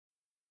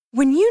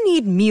When you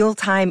need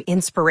mealtime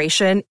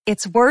inspiration,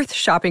 it's worth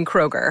shopping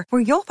Kroger,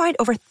 where you'll find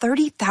over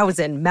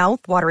 30,000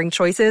 mouth-watering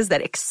choices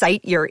that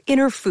excite your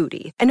inner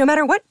foodie. And no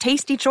matter what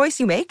tasty choice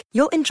you make,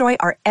 you'll enjoy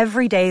our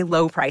everyday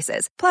low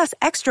prices, plus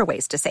extra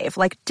ways to save,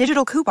 like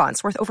digital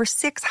coupons worth over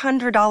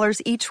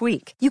 $600 each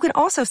week. You can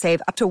also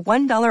save up to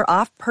 $1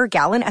 off per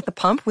gallon at the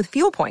pump with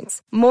fuel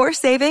points. More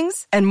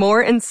savings and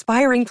more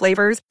inspiring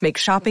flavors make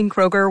shopping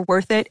Kroger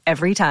worth it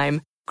every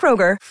time.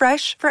 Kroger,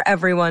 fresh for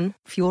everyone.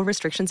 Fuel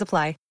restrictions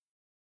apply.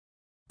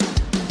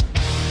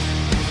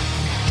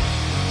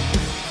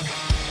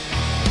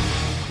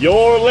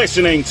 You're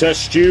listening to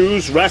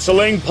Stu's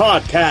Wrestling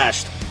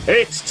Podcast.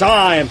 It's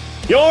time.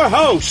 Your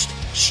host,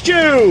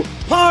 Stu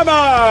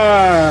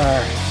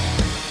Palmer.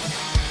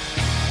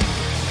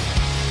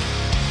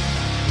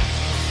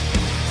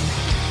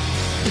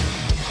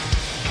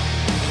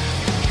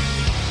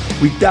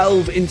 We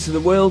delve into the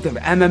world of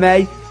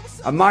MMA,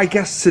 and my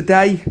guest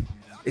today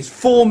is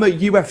former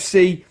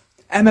UFC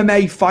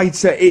MMA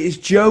fighter. It is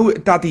Joe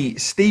Daddy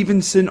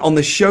Stevenson on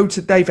the show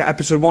today for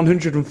episode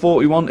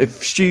 141 of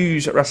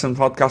Stu's Wrestling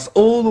Podcast,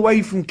 all the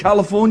way from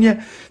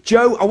California.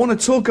 Joe, I want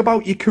to talk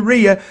about your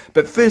career,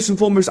 but first and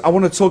foremost, I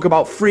want to talk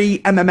about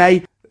Free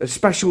MMA, a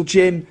special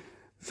gym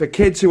for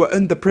kids who are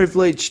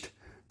underprivileged,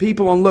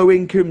 people on low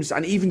incomes,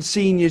 and even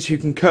seniors who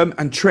can come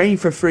and train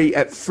for free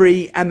at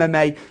Free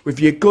MMA with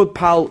your good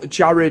pal,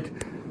 Jared.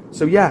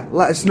 So yeah,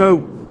 let us know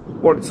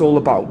what it's all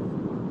about.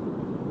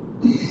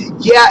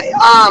 Yeah,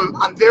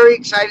 I'm very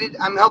excited.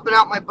 I'm helping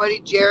out my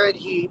buddy Jared.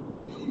 He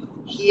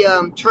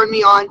turned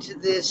me on to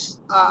this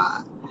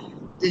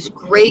this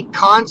great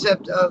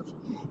concept of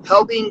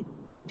helping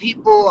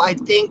people. I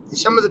think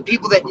some of the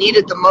people that need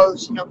it the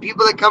most. You know,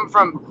 people that come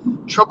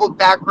from troubled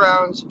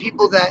backgrounds,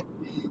 people that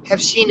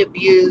have seen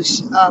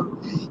abuse,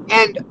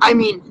 and I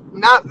mean,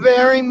 not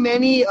very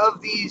many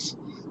of these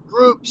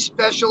groups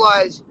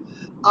specialize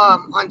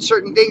on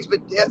certain things,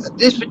 but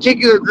this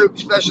particular group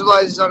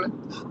specializes on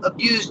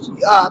abused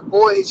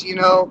boys, you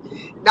know,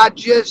 not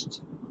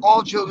just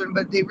all children,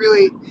 but they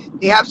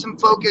have some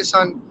focus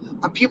on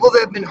people that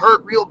have been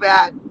hurt real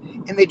bad,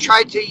 and they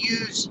try to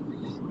use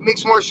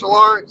mixed martial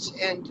arts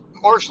and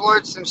martial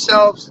arts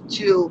themselves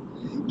to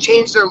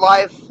change their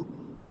life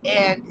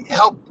and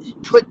help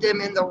put them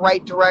in the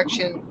right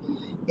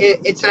direction.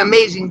 It's an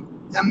amazing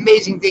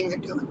thing they're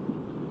doing.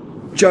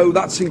 Joe,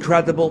 that's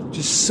incredible.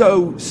 Just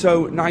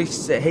so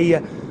nice to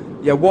hear.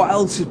 Yeah, what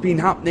else has been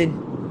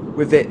happening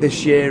with it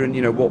this year, and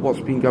you know what's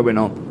been going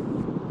on?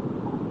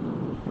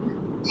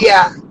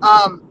 Yeah,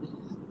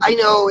 I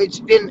know it's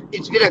been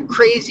a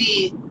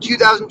crazy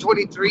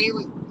 2023.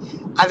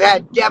 I've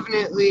had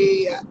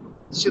definitely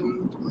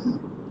some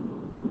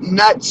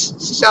nuts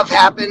stuff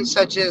happen,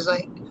 such as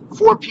like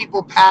 4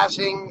 people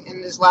passing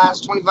in this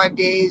last 25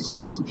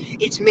 days.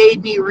 It's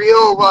made me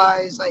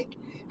realize like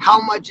how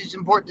much it's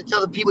important to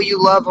tell the people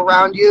you love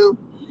around you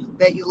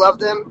that you love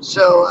them.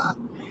 So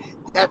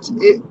that's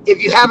it.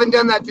 If you haven't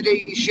done that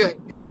today, you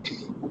should.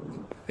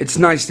 It's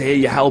nice to hear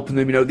you helping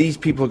them. You know, these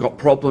people have got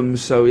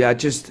problems, so yeah,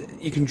 just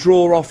you can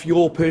draw off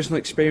your personal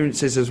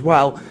experiences as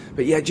well.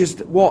 But yeah,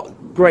 just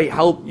what great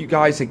help you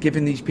guys are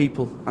giving these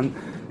people, and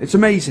it's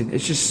amazing.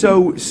 It's just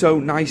so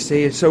nice to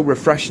hear, so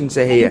refreshing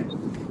to hear.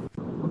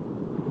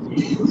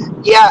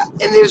 Yeah, and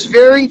there's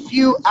very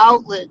few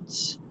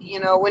outlets. You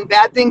know, when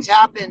bad things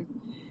happen,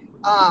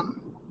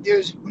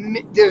 there's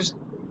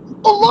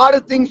a lot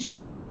of things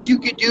you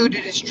could do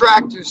to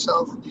distract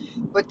yourself,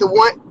 but the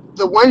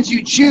ones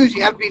you choose,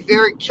 you have to be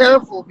very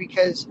careful,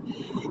 because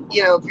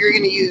you know, if you're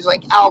going to use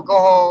like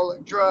alcohol or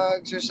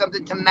drugs or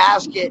something to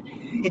mask it,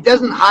 it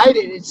doesn't hide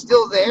it. It's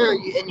still there,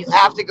 and you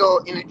have to go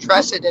and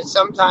address it at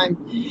some time.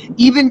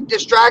 Even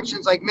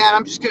distractions like, man,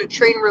 I'm just going to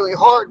train really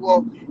hard.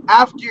 Well,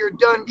 after you're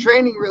done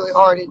training really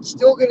hard, it's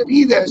still going to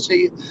be there. So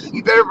you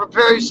better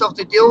prepare yourself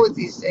to deal with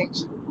these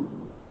things.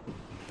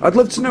 I'd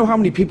love to know how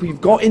many people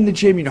you've got in the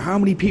gym, you know, how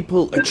many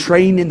people are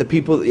training, the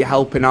people that you're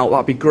helping out.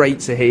 That'd be great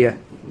to hear.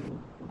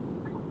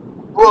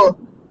 Well,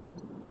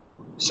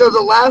 so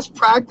the last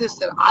practice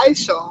that I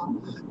saw,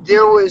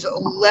 there was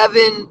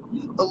 11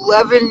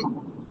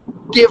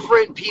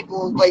 different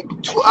people, like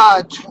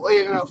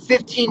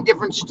 15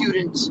 different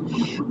students.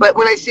 But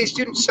when I say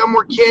students, some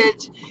were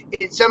kids,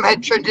 and some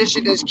had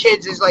transitioned as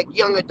kids, as like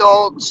young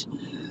adults.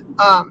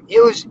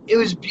 It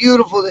was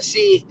beautiful to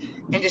see,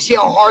 and to see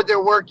how hard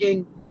they're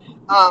working,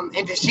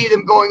 and to see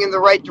them going in the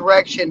right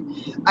direction.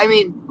 I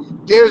mean,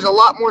 there's a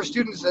lot more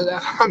students than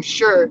that, I'm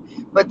sure,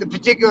 but the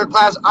particular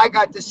class I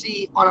got to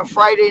see on a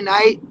Friday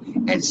night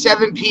at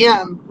 7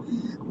 p.m.,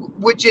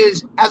 which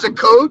is, as a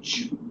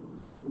coach,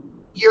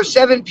 your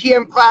 7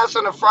 p.m. class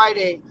on a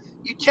Friday,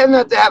 you tend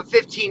not to have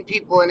 15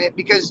 people in it,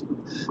 because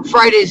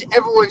Fridays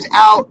everyone's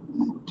out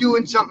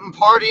doing something,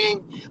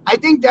 partying. I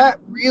think that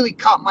really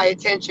caught my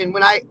attention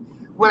when I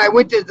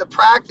went to the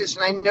practice,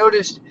 and I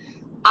noticed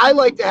I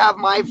like to have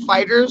my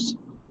fighters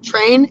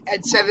train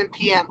at 7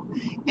 p.m.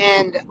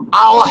 and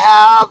I'll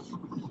have,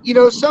 you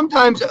know,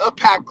 sometimes a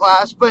packed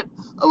class, but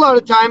a lot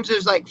of times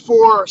there's like 4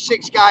 or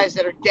 6 guys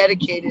that are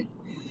dedicated.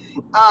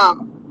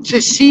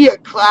 to see a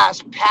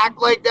class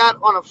packed like that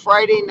on a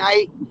Friday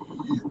night,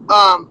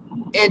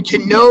 and to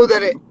know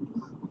that it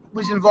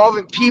was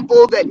involving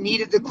people that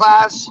needed the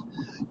class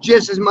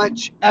just as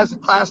much as the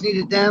class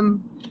needed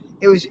them,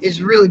 it's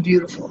really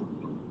beautiful.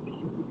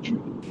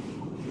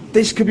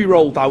 This could be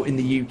rolled out in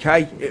the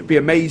UK. It'd be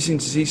amazing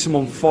to see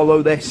someone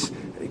follow this,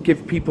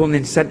 give people an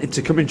incentive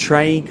to come and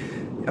train,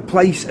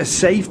 a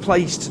safe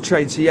place to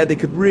train. So yeah, they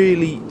could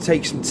really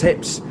take some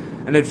tips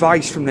and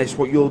advice from this,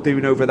 what you're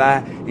doing over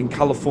there in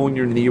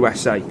California and in the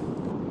USA.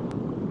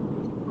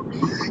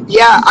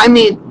 Yeah, I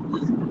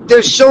mean,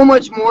 there's so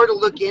much more to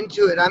look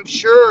into it. I'm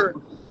sure,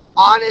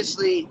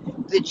 honestly,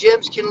 the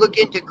gyms can look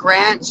into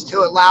grants to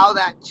allow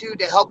that too,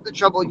 to help the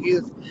troubled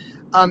youth.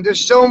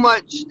 There's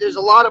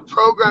a lot of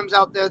programs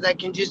out there that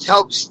can just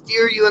help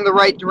steer you in the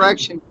right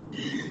direction.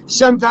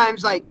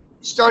 Sometimes, like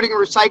starting a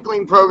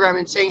recycling program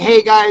and saying,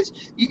 hey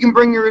guys, you can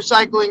bring your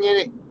recycling in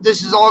it.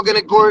 This is all going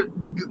to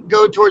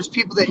go towards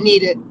people that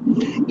need it.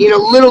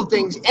 Little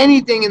things,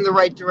 anything in the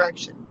right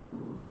direction.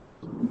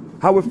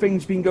 How have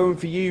things been going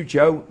for you,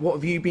 Joe? What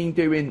have you been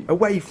doing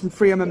away from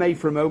free MMA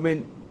for a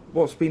moment?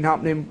 What's been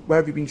happening? Where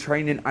have you been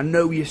training? I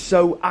know you're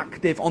so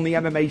active on the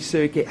MMA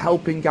circuit,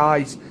 helping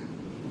guys.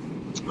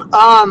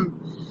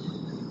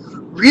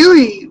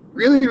 Really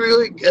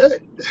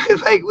good.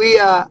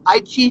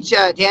 I teach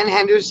at Dan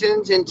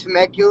Henderson's in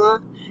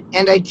Temecula,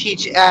 and I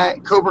teach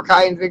at Cobra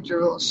Kai in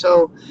Victorville.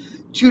 So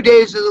 2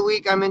 days of the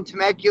week I'm in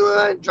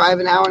Temecula, drive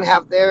an hour and a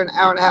half there, an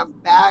hour and a half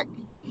back.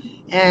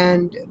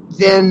 And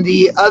then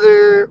the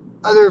other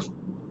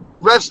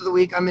rest of the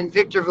week I'm in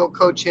Victorville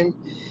coaching.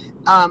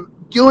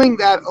 Doing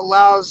that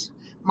allows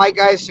my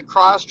guys to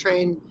cross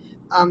train.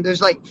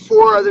 There's like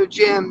 4 other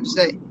gyms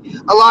that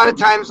a lot of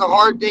times the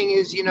hard thing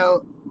is, in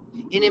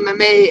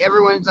MMA,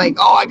 everyone's like,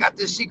 oh, I got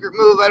this secret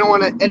move. I don't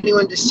want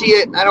anyone to see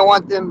it. I don't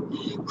want them.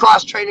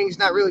 Cross training is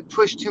not really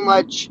pushed too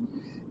much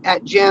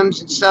at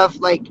gyms and stuff.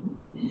 Like,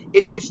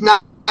 it's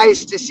not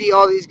nice to see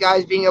all these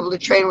guys being able to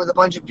train with a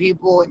bunch of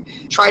people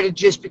and try to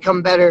just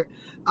become better.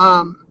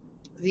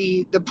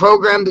 The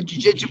program, the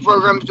jiu-jitsu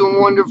program is doing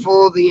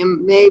wonderful. The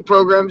MMA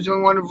program is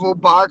doing wonderful.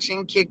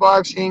 Boxing,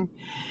 kickboxing.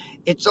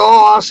 It's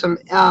all awesome.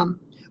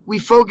 We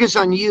focus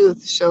on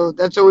youth, so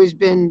that's always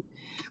been,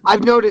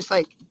 I've noticed,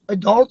 like,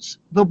 adults,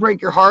 they'll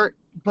break your heart,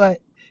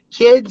 but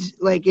kids,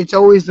 like, it's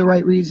always the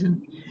right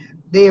reason.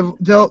 They'll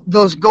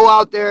go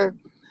out there,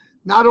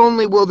 not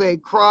only will they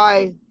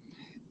cry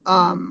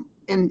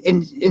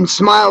and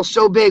smile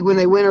so big when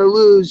they win or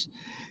lose,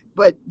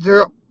 but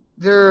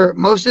they're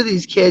most of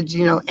these kids,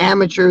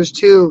 amateurs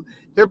too,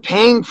 they're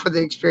paying for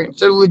the experience.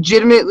 They're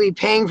legitimately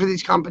paying for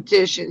these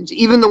competitions.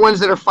 Even the ones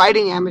that are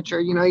fighting amateur,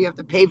 you have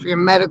to pay for your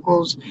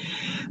medicals.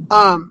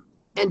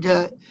 And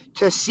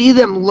to see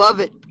them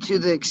love it to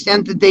the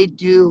extent that they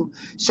do,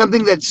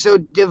 something that's so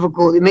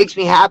difficult, it makes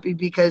me happy,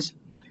 because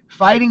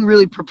fighting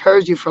really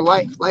prepares you for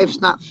life. Life's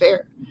not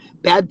fair.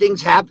 Bad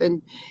things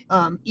happen,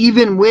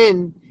 even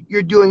when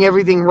you're doing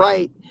everything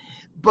right.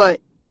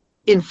 But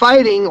in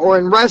fighting or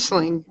in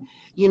wrestling,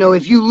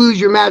 if you lose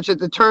your match at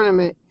the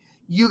tournament,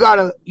 you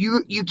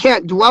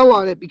can't dwell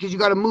on it, because you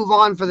got to move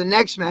on for the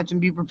next match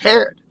and be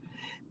prepared.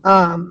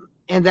 And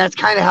that's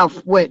kind of how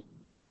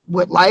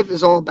what life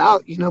is all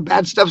about.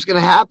 Bad stuff's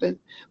going to happen.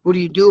 What do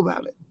you do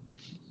about it?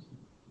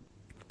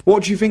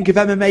 What do you think of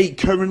MMA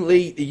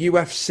currently, the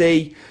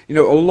UFC? A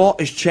lot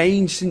has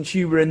changed since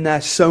you were in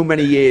there so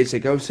many years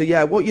ago. So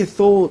yeah, what are your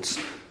thoughts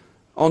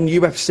on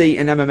UFC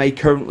and MMA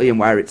currently and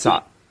where it's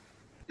at?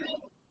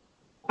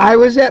 I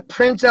was at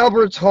Prince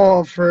Albert's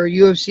Hall for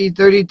UFC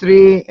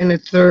 33 and a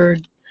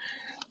third.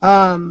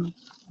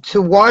 To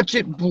watch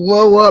it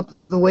blow up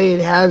the way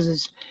it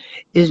has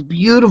is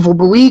beautiful.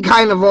 But we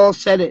kind of all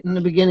said it in the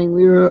beginning.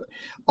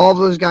 All of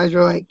those guys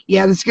were like,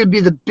 yeah, this is going to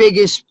be the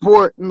biggest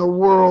sport in the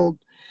world.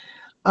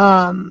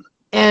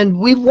 And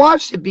we've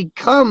watched it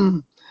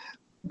become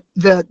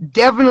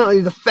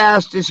definitely the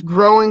fastest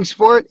growing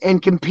sport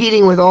and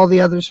competing with all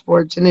the other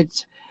sports. And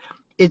it's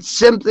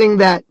something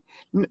that,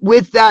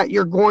 with that,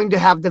 you're going to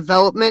have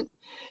development.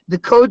 The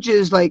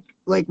coaches like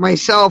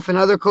myself and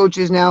other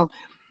coaches now,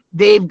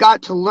 they've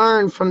got to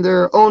learn from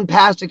their own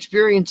past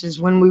experiences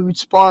when we would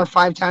spar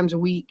 5 times a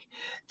week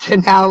to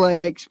now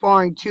like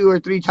sparring 2 or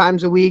 3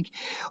 times a week,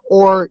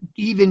 or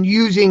even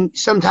using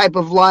some type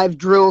of live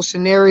drill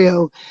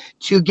scenario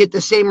to get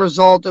the same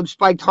result of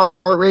spiked heart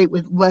rate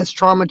with less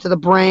trauma to the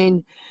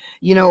brain.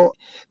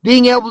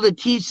 Being able to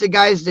teach the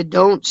guys the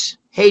don'ts.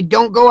 Hey,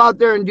 don't go out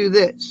there and do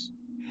this.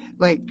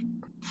 Like,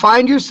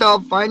 find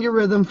yourself, find your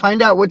rhythm,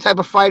 find out what type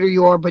of fighter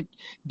you are, but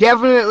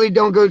definitely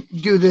don't go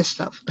do this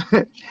stuff.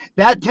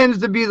 That tends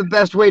to be the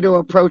best way to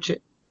approach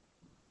it.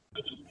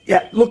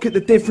 Yeah, look at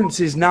the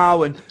differences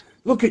now, and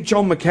look at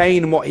John McCain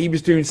and what he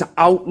was doing to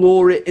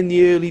outlaw it in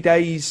the early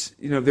days.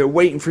 They were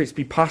waiting for it to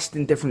be passed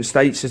in different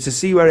states. So to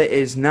see where it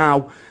is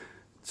now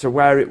to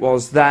where it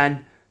was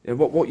then,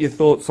 what are your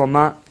thoughts on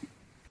that?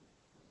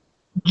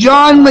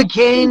 John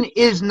McCain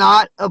is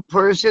not a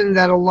person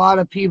that a lot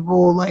of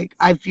people, like,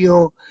 I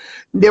feel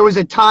there was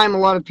a time a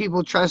lot of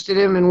people trusted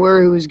him and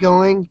where he was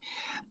going.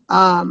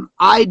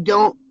 I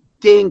don't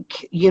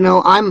think,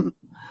 I'm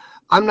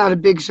not a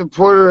big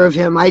supporter of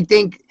him. I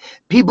think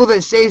people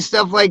that say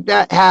stuff like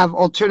that have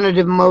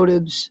alternative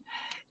motives.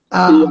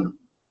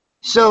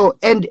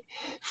 And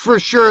for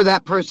sure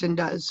that person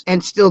does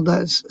and still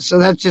does. So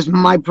that's just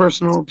my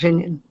personal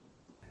opinion.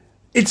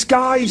 It's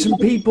guys and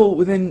people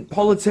within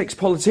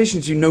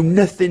politicians who know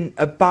nothing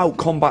about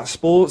combat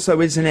sports,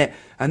 though, isn't it?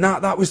 And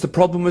that was the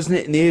problem, wasn't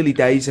it, in the early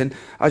days? And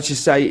as you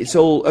say, it's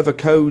all other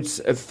codes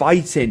of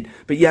fighting.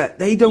 But yeah,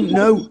 they don't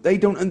know, they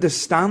don't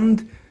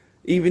understand.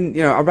 Even,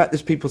 I bet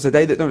there's people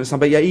today that don't understand.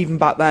 But yeah, even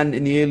back then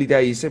in the early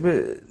days,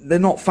 they're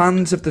not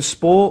fans of the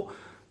sport.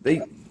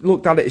 They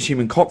looked at it as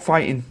human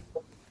cockfighting.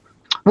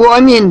 Well,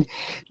 I mean,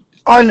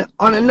 on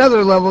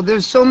another level,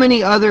 there's so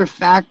many other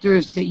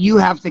factors that you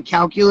have to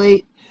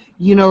calculate.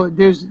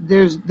 There's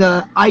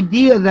the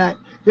idea that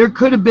there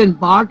could have been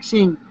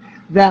boxing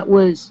that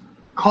was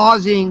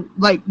causing,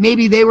 like,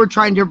 maybe they were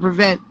trying to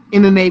prevent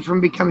MMA from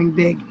becoming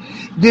big.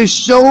 There's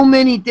so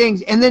many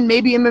things. And then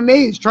maybe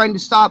MMA is trying to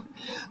stop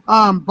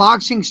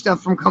boxing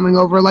stuff from coming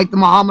over, like the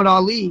Muhammad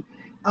Ali.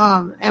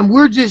 And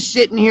we're just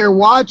sitting here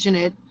watching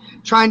it,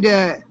 trying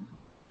to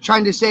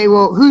say,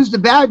 well, who's the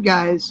bad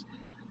guys?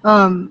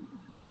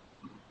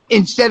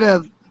 Instead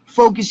of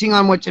focusing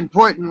on what's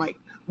important, like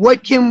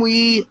what can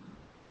we do?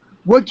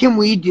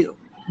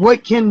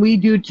 What can we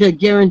do to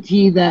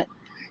guarantee that,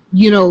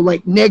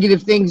 like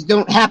negative things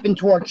don't happen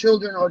to our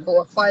children or to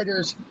our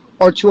fighters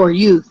or to our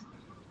youth?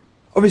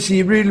 Obviously,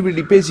 you're really,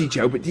 really busy,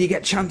 Joe, but do you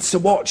get a chance to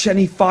watch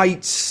any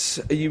fights?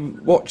 Are you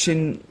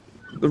watching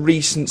the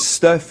recent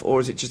stuff, or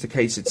is it just a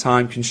case of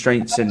time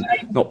constraints and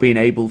not being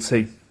able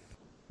to?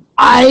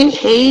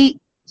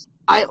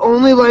 I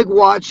only like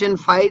watching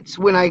fights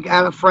when I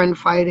got a friend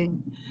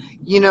fighting,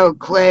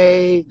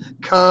 Clay,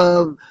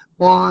 Cub,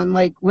 Juan,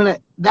 like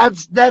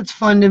that's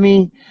fun to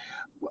me.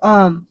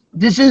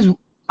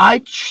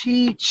 I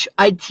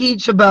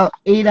teach about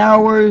 8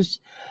 hours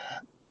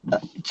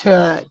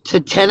to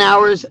 10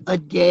 hours a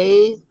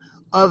day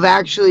of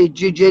actually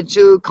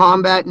jiu-jitsu,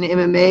 combat, and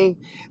MMA.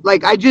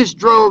 Like, I just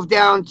drove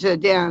down to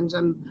Dan's.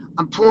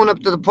 I'm pulling up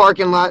to the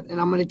parking lot,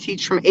 and I'm going to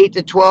teach from 8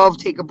 to 12,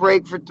 take a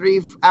break for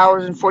 3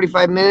 hours and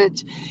 45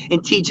 minutes,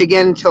 and teach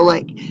again until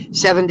like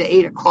 7 to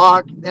 8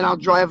 o'clock. Then I'll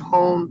drive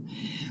home.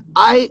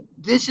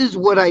 This is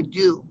what I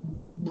do.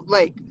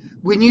 Like,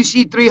 when you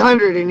see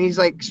 300 and he's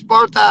like,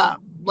 Sparta,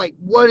 like,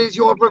 what is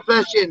your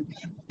profession?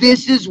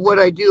 This is what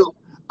I do.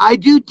 I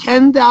do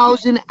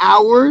 10,000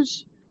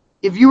 hours.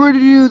 If you were to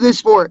do this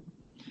sport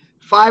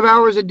 5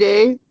 hours a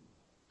day,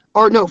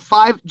 or no,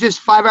 5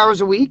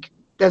 hours a week,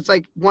 that's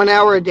like 1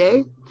 hour a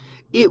day,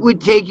 it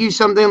would take you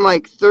something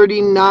like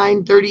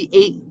 39,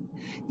 38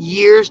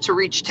 years to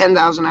reach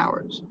 10,000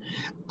 hours.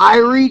 I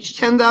reached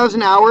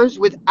 10,000 hours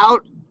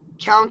without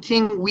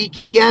counting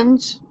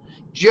weekends,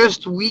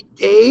 just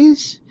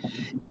weekdays,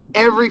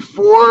 every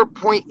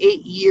 4.8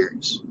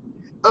 years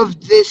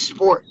of this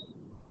sport.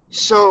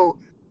 So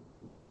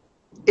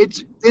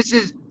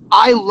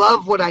I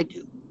love what I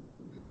do.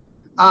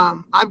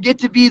 I'm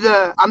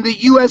the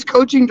U.S.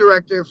 coaching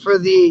director for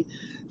the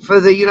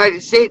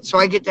United States, so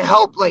I get to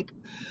help like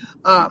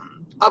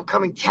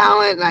upcoming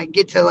talent, and I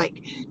get to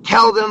like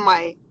tell them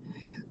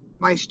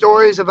my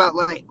stories about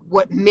like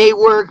what may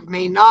work,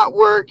 may not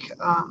work.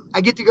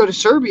 I get to go to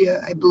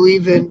Serbia, I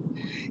believe,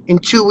 in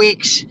 2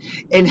 weeks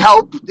and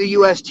help the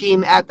U.S.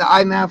 team at the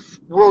IMAF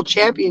World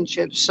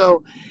Championships.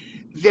 So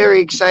very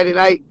excited.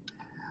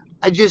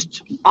 I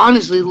just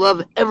honestly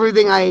love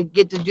everything I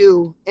get to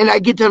do, and I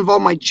get to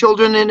involve my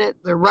children in it.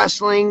 They're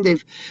wrestling.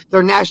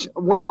 They're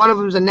national. One of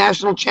them is a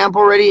national champ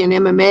already in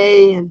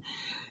MMA, and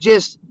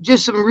just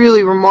some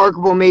really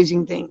remarkable,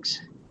 amazing things.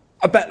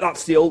 I bet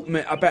that's the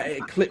ultimate. I bet it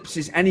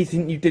eclipses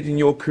anything you did in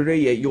your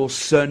career. Your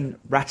son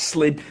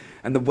wrestling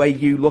and the way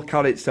you look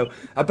at it. So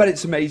I bet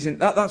it's amazing.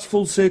 That's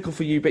full circle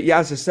for you. But yeah,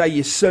 as I say,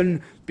 your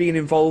son being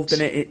involved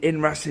in it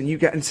in wrestling, you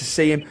getting to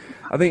see him.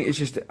 I think it's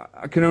just,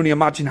 I can only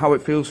imagine how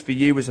it feels for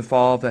you as a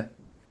father.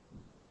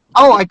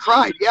 Oh, I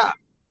cried, yeah.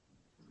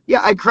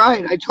 Yeah, I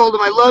cried. I told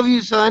him, I love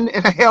you, son,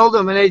 and I held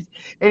him, and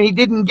he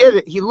didn't get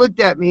it. He looked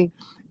at me,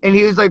 and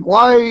he was like,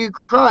 why are you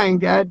crying,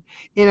 Dad?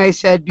 And I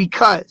said,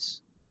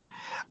 because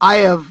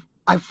I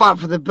fought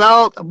for the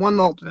belt. I won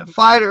the Ultimate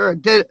Fighter.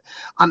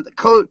 I'm the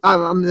coach.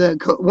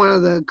 One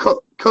of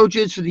the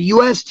coaches for the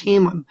U.S.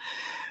 team.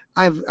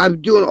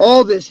 I'm doing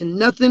all this, and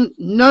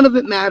none of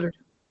it mattered.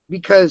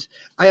 Because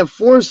I have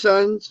 4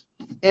 sons,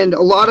 and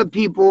a lot of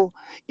people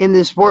in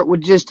this sport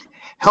would just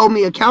hold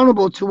me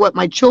accountable to what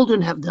my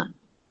children have done.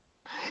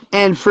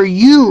 And for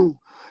you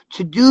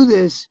to do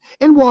this,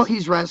 and while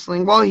he's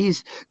wrestling, while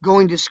he's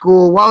going to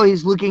school, while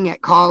he's looking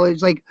at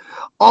college, like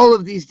all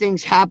of these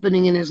things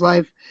happening in his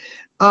life,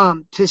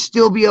 to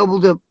still be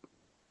able to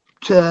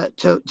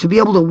be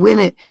able to win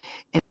it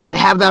and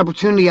have that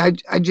opportunity, I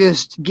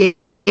just gave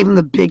him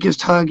the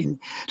biggest hug and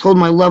told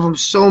him I love him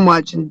so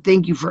much and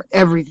thank you for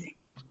everything.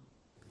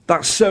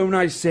 That's so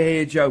nice to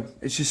hear, Joe.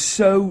 It's just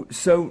so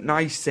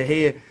nice to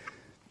hear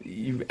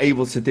you're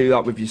able to do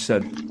that with your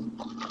son.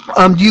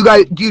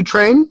 Do you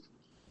train?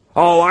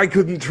 Oh, I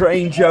couldn't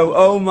train, Joe.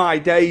 Oh, my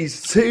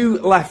days. 2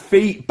 left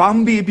feet.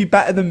 Bambi would be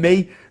better than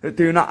me at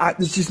doing that.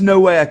 There's just no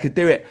way I could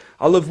do it.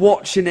 I love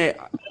watching it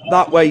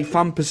that way,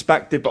 fan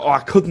perspective, but I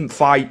couldn't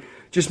fight.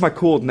 Just my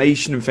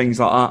coordination and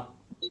things like that.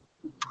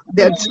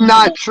 That's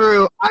not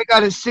true. I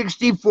got a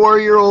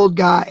 64-year-old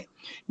guy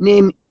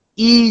named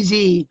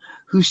Easy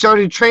who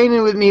started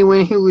training with me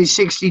when he was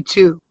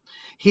 62.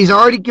 He's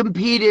already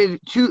competed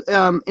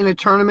in a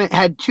tournament,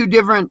 had 2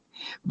 different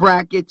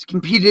brackets,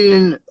 competed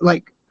in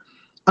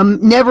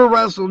never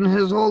wrestled in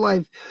his whole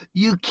life.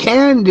 You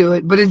can do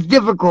it, but it's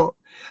difficult.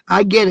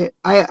 I get it.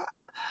 I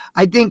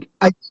think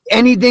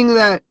anything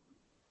that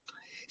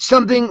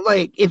something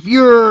like if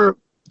you're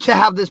to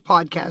have this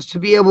podcast to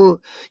be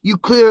able you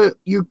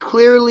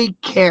clearly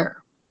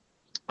care.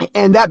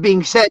 And that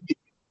being said,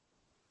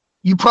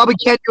 you probably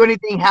can't do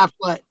anything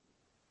half-let.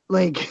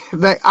 Like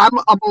I'm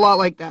a lot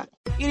like that.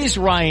 It is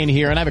Ryan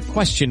here, and I have a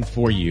question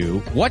for you.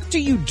 What do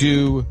you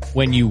do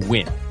when you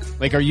win?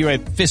 Like, are you a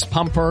fist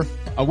pumper,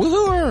 a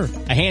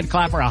woohooer, a hand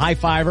clapper, a high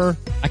fiver?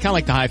 I kind of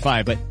like the high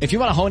five, but if you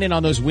want to hone in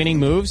on those winning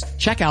moves,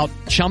 check out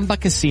Chumba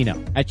Casino.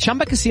 At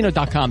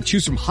ChumbaCasino.com,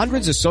 choose from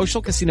hundreds of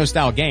social casino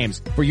style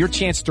games for your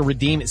chance to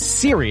redeem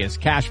serious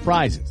cash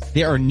prizes.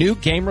 There are new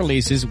game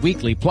releases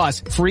weekly,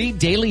 plus free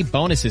daily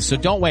bonuses. So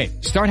don't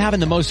wait. Start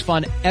having the most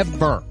fun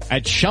ever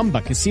at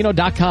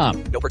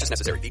ChumbaCasino.com. No purchase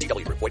necessary.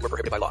 VGW. Void where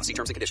prohibited by law. See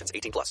terms and conditions.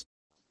 18+.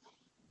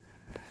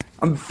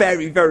 I'm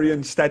very, very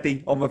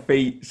unsteady on my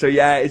feet. So,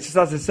 yeah, it's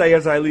just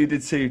as I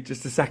alluded to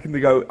just a second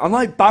ago, I'm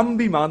like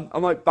Bambi, man.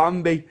 I'm like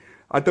Bambi.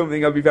 I don't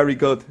think I'll be very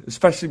good,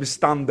 especially with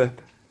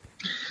stand-up.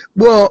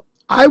 Well,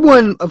 I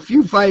won a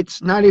few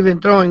fights not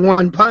even throwing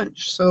one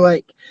punch. So,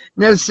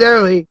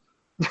 necessarily,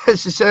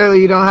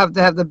 you don't have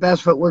to have the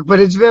best footwork, but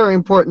it's very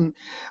important.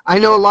 I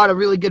know a lot of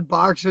really good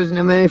boxers and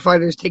MMA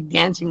fighters take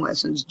dancing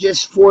lessons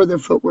just for their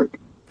footwork.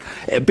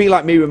 It'd be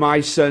like me with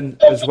my son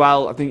as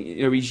well. I think,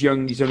 he's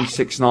young, he's only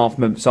 6.5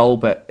 months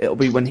old, but it'll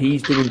be when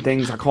he's doing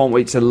things, I can't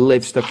wait to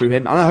live stuff through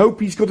him. And I hope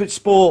he's good at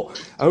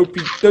sport. I hope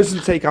he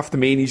doesn't take after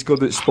me and he's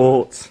good at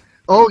sports.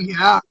 Oh,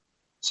 yeah.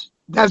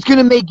 That's going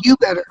to make you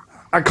better.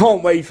 I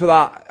can't wait for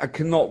that. I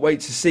cannot wait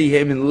to see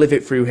him and live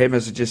it through him,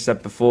 as I just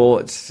said before.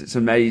 It's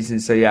amazing.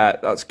 So, yeah,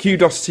 that's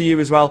kudos to you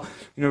as well.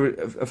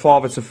 A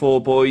father to 4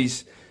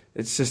 boys.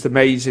 It's just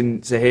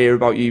amazing to hear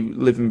about you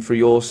living through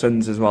your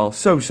sons as well.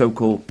 So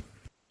cool.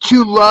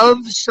 To love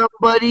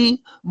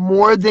somebody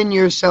more than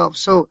yourself.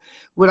 So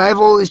what I've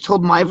always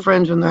told my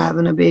friends when they're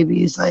having a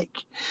baby is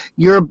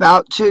you're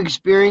about to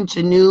experience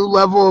a new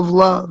level of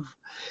love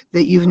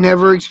that you've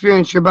never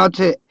experienced. You're about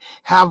to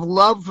have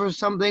love for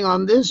something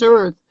on this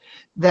earth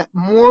that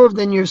more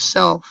than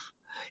yourself.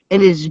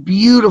 And it's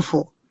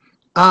beautiful.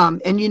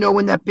 And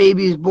when that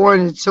baby is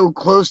born, it's so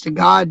close to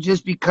God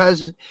just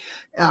because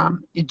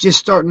it's just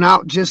starting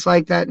out just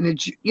like that. And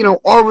it's,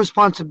 our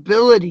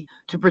responsibility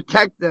to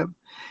protect them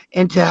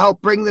and to help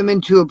bring them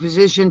into a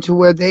position to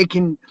where they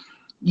can,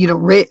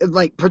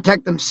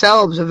 protect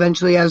themselves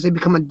eventually as they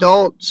become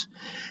adults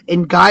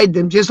and guide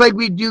them. Just like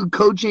we do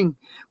coaching,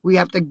 we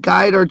have to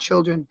guide our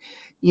children.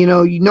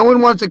 No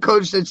one wants a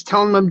coach that's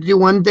telling them to do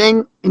one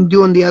thing and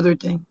doing the other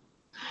thing.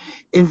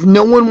 If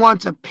no one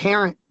wants a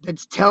parent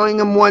that's telling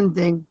them one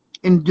thing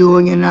and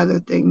doing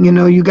another thing,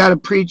 you got to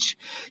preach.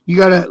 You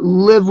got to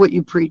live what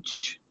you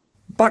preach.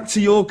 Back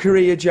to your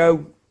career,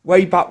 Joe.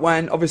 Way back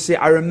when, obviously,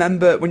 I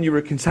remember when you were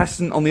a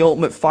contestant on The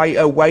Ultimate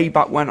Fighter, way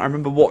back when, I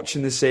remember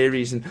watching the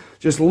series and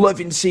just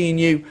loving seeing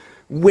you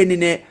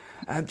winning it.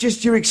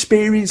 Just your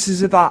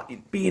experiences of that,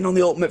 being on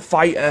The Ultimate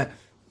Fighter,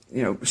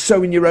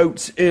 sowing your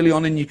oats early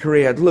on in your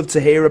career. I'd love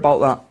to hear about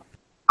that.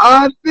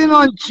 I've been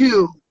on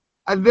 2.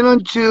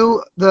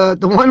 The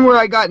one where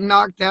I got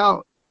knocked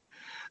out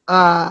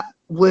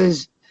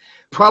was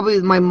probably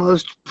my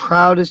most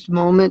proudest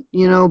moment,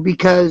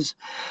 because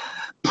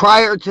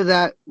prior to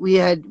that,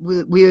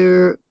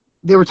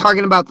 they were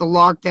talking about the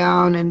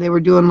lockdown and they were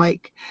doing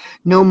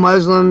no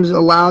Muslims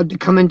allowed to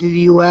come into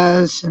the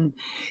U.S. And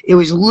it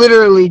was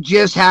literally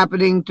just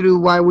happening through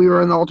why we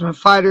were in the Ultimate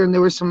Fighter. And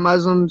there were some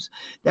Muslims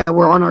that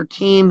were on our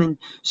team. And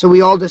so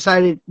we all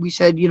decided, we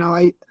said,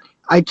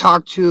 I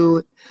talked to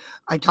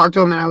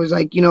him and I was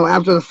like,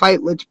 after the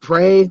fight, let's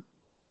pray.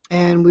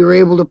 And we were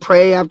able to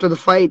pray after the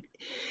fight.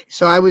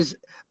 So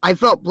I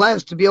felt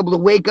blessed to be able to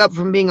wake up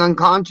from being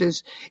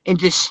unconscious and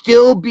to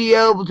still be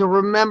able to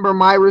remember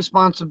my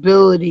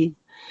responsibility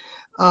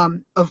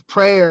of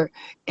prayer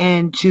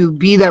and to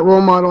be that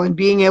role model and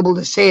being able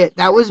to say it.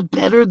 That was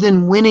better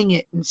than winning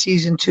it in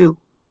season 2.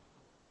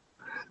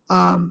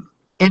 And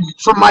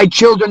for my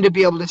children to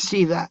be able to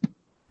see that.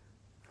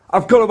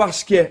 I've got to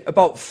ask you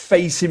about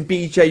facing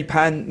BJ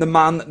Penn, the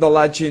man, the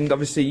legend,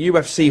 obviously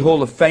UFC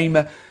Hall of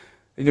Famer.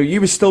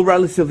 You were still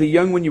relatively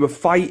young when you were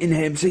fighting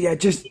him. So, yeah,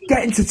 just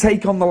getting to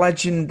take on the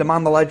legend, the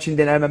man, the legend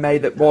in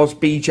MMA that was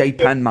BJ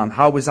Penn, man.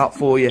 How was that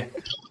for you?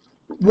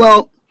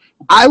 Well,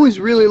 I was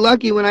really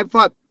lucky when I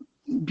fought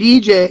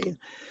BJ.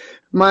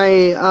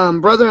 My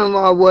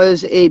brother-in-law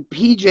was a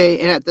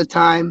PJ at the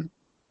time,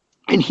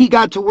 and he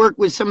got to work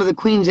with some of the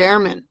Queen's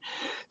Airmen.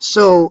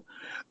 So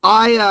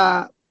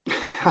I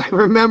I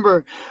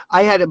remember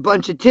I had a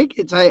bunch of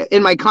tickets.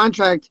 In my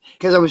contract,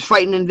 because I was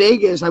fighting in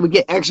Vegas, I would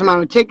get X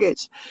amount of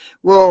tickets.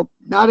 Well,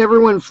 not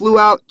everyone flew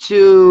out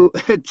to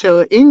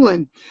to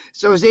England,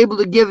 so I was able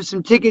to give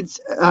some tickets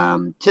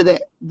to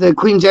the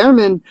Queen's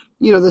Airmen,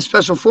 the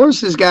Special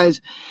Forces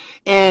guys,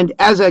 and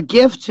as a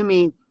gift to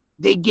me,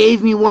 they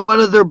gave me one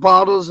of their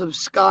bottles of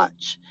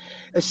scotch,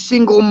 a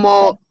single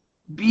malt,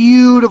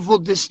 beautiful,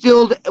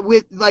 distilled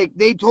with, like,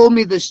 they told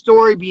me the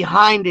story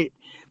behind it.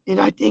 And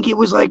I think it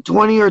was like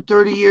 20 or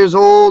 30 years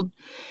old.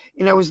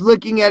 And I was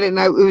looking at it, and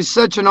it was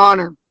such an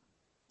honor.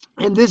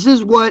 And this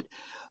is what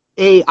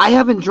I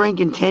haven't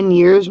drank in 10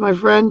 years, my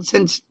friend,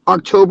 since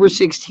October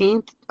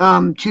 16th.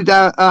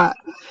 2000,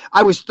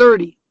 I was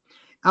 30.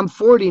 I'm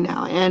 40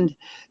 now. And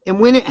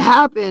when it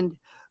happened,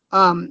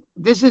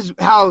 this is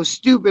how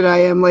stupid I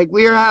am. Like,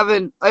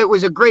 it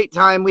was a great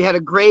time. We had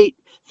a great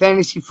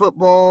fantasy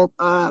football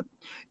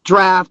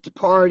draft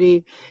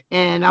party,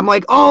 and I'm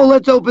like, oh,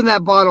 let's open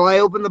that bottle. I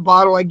open the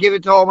bottle, I give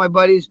it to all my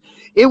buddies.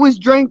 It was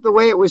drank the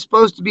way it was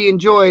supposed to be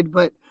enjoyed,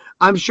 but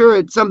I'm sure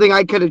it's something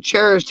I could have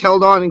cherished,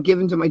 held on, and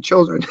given to my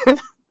children.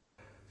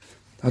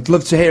 I'd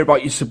love to hear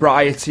about your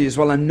sobriety as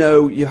well. I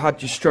know you had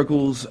your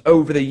struggles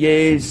over the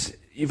years.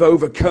 You've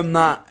overcome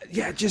that.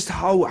 Yeah, just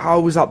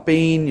how has that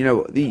been?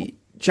 The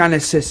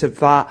genesis of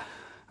that,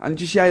 and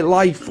just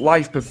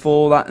life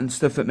before that and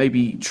stuff that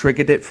maybe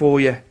triggered it for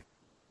you.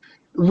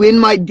 When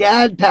my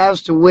dad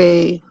passed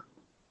away,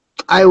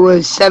 I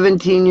was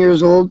 17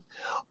 years old.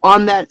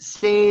 On that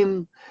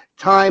same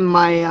time,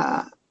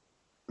 my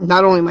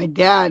not only my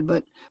dad,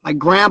 but my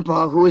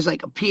grandpa, who was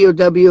like a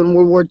POW in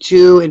World War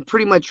II and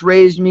pretty much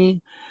raised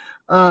me,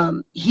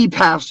 he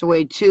passed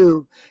away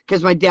too,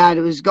 because my dad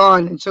was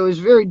gone. And so it was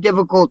very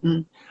difficult.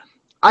 And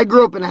I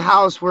grew up in a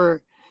house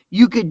where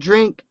you could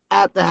drink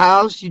at the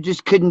house, you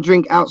just couldn't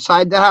drink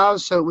outside the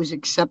house, so it was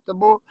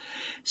acceptable.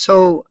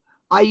 So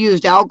I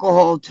used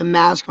alcohol to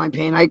mask my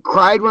pain. I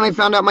cried when I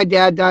found out my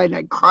dad died.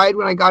 I cried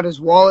when I got his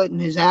wallet and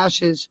his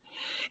ashes.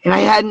 And I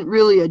hadn't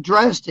really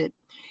addressed it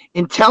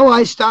until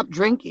I stopped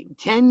drinking.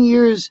 10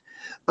 years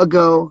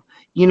ago,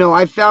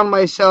 I found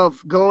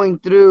myself going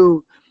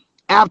through,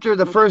 after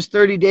the first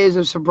 30 days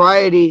of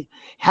sobriety,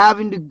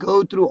 having to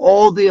go through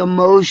all the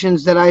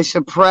emotions that I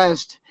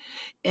suppressed.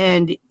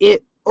 And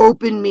it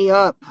opened me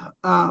up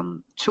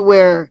to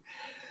where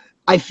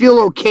I feel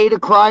okay to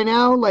cry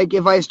now. Like,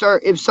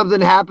 if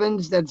something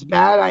happens that's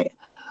bad,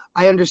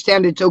 I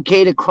understand it's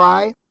okay to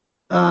cry.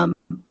 I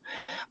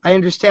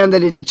understand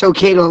that it's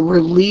okay to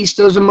release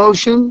those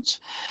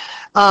emotions.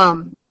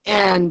 And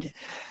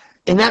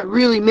that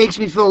really makes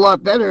me feel a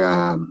lot better.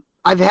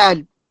 I've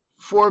had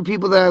 4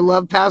 people that I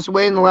love pass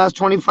away in the last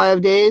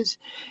 25 days.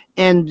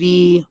 And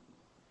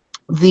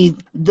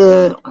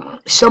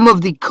some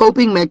of the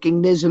coping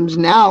mechanisms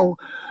now,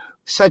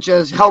 such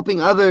as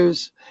helping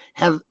others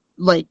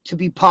to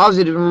be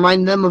positive and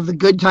remind them of the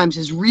good times,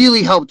 has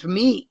really helped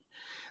me.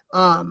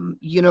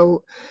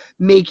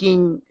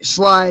 Making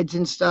slides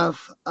and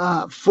stuff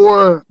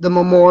for the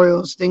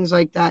memorials, things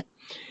like that,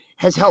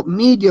 has helped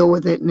me deal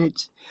with it. And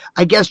it's,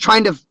 I guess,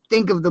 trying to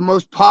think of the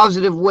most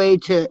positive way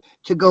to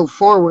go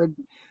forward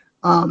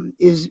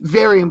is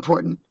very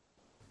important.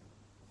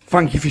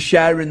 Thank you for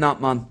sharing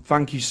that, man.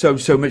 Thank you so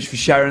much for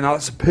sharing that.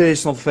 That's a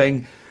personal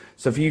thing.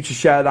 So for you to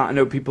share that, I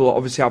know people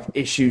obviously have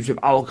issues with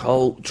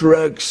alcohol,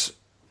 drugs.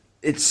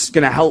 It's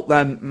going to help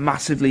them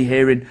massively,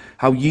 hearing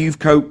how you've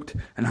coped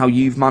and how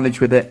you've managed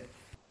with it.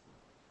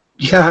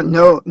 Yeah,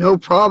 no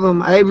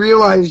problem. I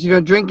realized,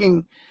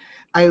 drinking,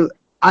 I'm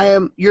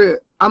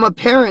a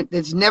parent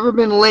that's never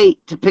been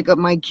late to pick up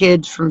my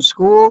kids from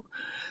school.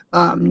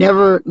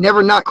 Never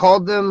not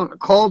called them on a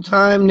call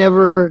time,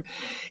 never.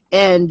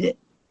 And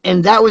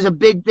that was a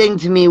big thing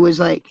to me, was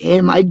like, hey,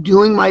 am I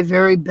doing my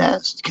very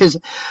best? Because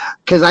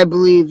I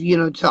believe,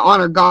 to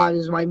honor God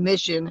is my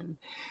mission,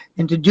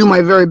 and to do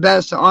my very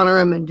best to honor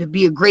him and to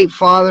be a great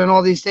father and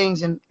all these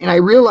things. And I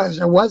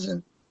realized I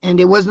wasn't, and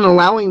it wasn't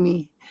allowing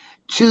me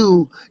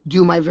to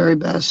do my very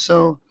best.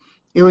 So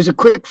it was a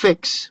quick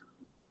fix.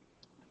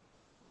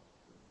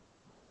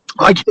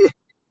 I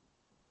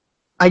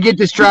get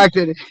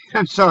distracted.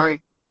 I'm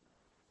sorry.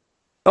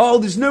 Oh,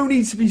 there's no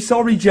need to be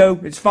sorry, Joe.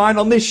 It's fine.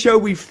 On this show,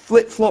 we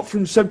flip-flop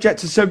from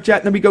subject to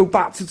subject, then we go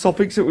back to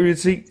topics that we were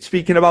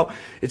speaking about.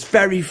 It's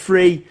very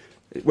free.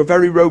 We're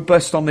very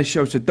robust on this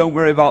show, so don't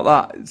worry about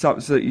that. It's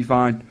absolutely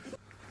fine.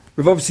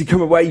 We've obviously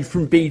come away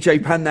from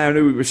BJ Penn there. I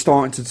knew we were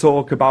starting to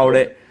talk about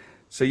it.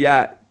 So,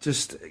 yeah,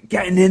 just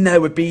getting in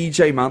there with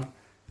BJ, man.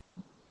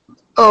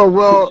 Oh,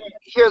 well,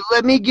 here,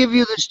 let me give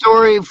you the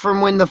story from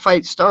when the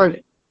fight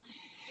started.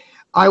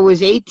 I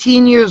was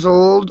 18 years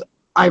old.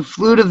 I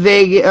flew to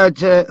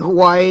to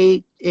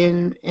Hawaii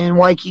in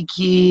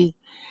Waikiki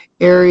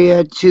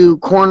area to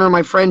corner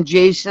my friend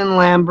Jason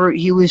Lambert.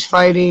 He was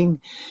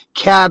fighting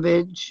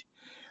Cabbage.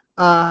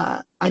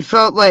 I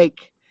felt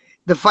like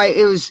the fight,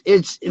 it was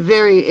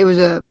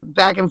a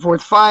back and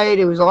forth fight.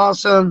 It was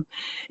awesome.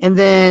 And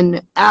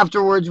then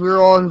afterwards, we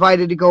were all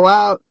invited to go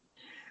out.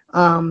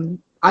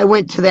 I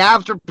went to the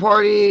after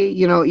party,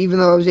 even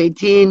though I was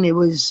 18, it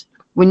was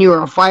when you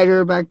were a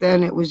fighter back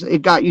then.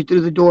 It got you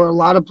through the door a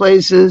lot of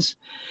places.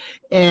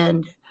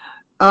 And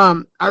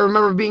I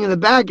remember being in the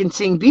back and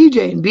seeing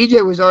BJ, and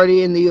BJ was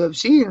already in the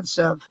UFC and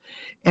stuff.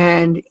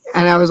 And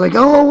I was like,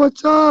 oh,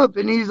 what's up?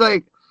 And he's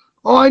like,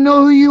 oh, I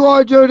know who you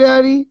are, Joe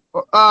Daddy.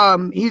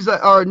 He's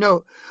like, or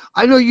no,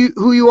 I know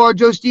who you are,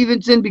 Joe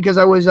Stevenson, because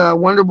I was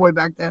Wonder Boy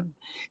back then.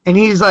 And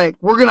he's like,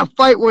 we're going to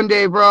fight one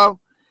day, bro.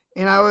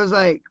 And I was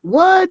like,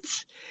 what?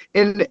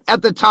 And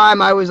at the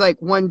time, I was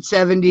like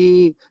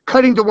 170,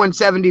 cutting to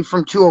 170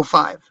 from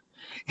 205.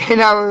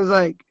 And I was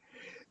like,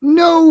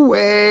 no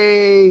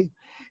way.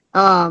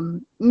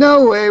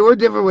 No way. We're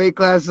different weight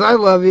classes. I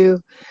love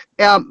you.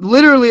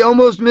 Literally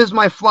almost missed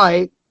my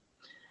flight.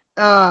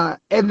 And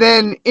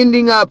then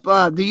ending up,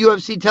 the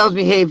UFC tells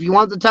me, hey, if you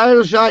want the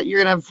title shot, you're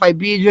going to have to fight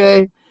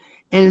BJ.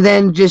 And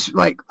then just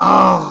like,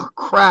 oh,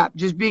 crap.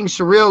 Just being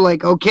surreal.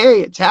 Like,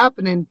 okay, it's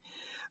happening.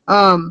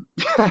 I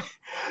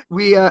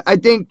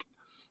think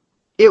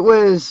it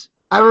was,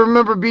 I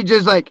remember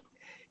BJ's like,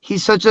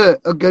 he's such a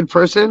good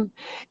person,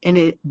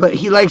 but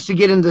he likes to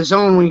get in the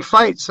zone when he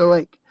fights. So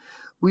like,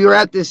 we were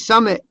at this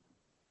summit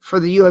for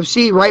the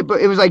UFC, right?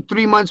 But it was like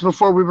 3 months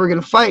before we were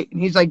going to fight.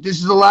 And he's like, this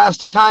is the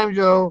last time,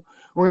 Joe.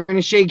 We're going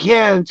to shake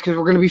hands because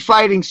we're going to be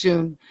fighting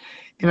soon.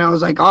 And I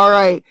was like, all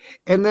right.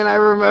 And then I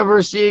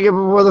remember seeing him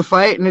before the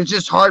fight, and it's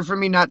just hard for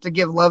me not to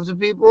give love to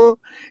people.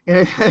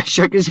 And I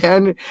shook his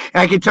hand, and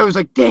I could tell he was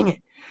like, dang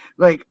it.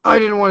 Like, I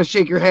didn't want to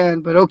shake your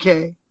hand, but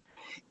okay.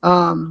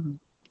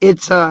 It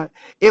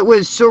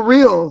was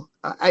surreal.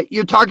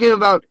 You're talking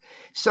about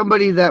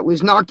somebody that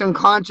was knocked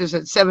unconscious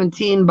at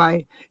 17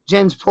 by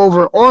Jens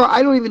Pulver, or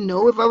I don't even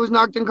know if I was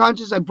knocked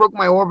unconscious. I broke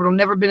my orbital,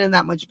 never been in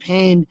that much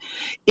pain,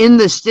 in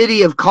the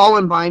city of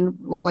Columbine,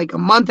 like a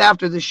month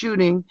after the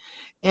shooting.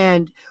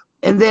 And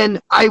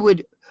then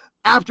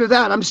after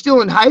that, I'm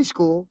still in high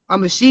school.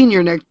 I'm a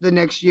senior the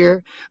next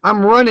year.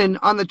 I'm running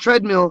on the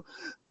treadmill.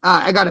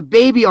 I got a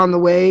baby on the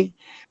way.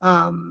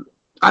 I'm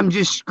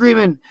just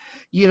screaming,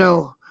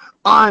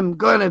 I'm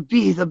going to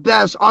be the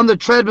best on the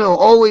treadmill,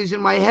 always in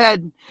my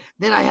head.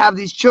 Then I have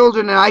these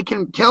children, and I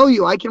can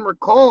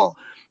recall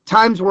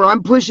times where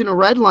I'm pushing a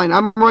red line.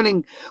 I'm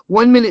running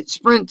 1 minute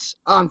sprints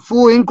on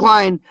full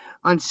incline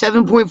on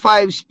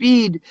 7.5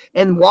 speed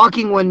and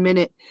walking 1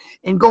 minute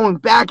and going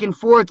back and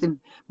forth. And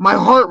my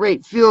heart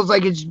rate feels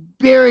like it's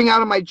bearing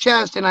out of my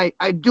chest. And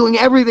I'm doing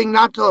everything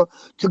not to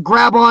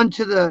grab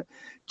onto the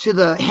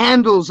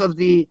handles of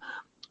the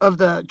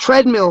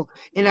treadmill,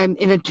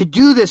 and to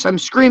do this, I'm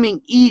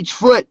screaming each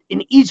foot.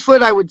 In each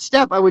foot I would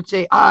step, I would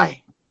say,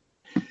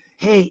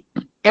 hey,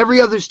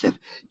 every other step,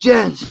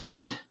 Jens,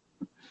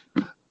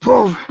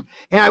 Pulver.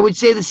 And I would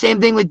say the same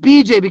thing with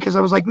BJ, because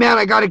I was like, man,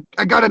 I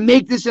gotta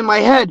make this in my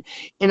head.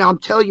 And I'll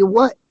tell you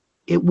what,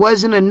 it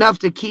wasn't enough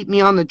to keep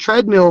me on the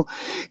treadmill.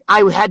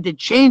 I had to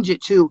change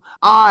it to,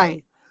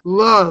 I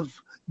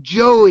love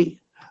Joey.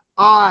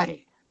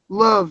 I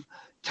love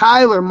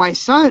Tyler, my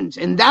sons.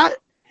 And that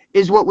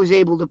is what was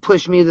able to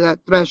push me to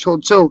that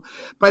threshold. So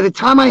by the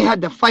time I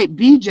had to fight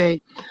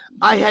BJ,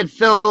 I had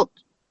felt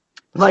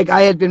like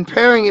I had been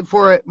preparing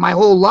for it my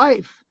whole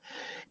life.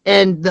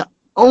 And the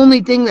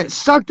only thing that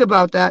sucked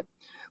about that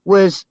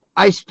was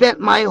I spent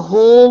my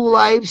whole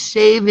life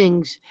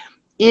savings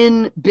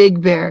in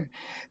Big Bear.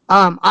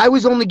 I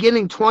was only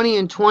getting 20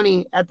 and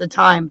 20 at the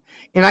time,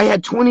 and I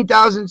had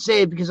 20,000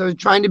 saved because I was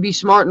trying to be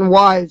smart and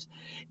wise.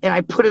 And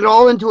I put it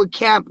all into a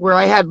camp where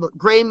I had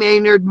Gray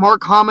Maynard,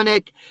 Mark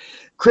Hominick,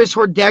 Chris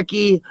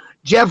Hordecki,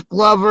 Jeff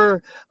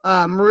Glover,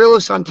 Murillo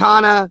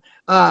Santana,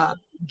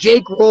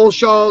 Jake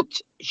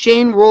Rolschalt,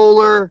 Shane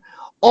Roller,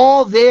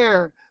 all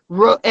there.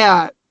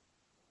 I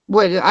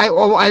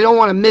don't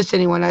want to miss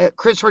anyone.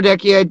 Chris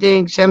Hordecki, I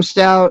think, Sam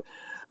Stout,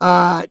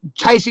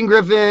 Tyson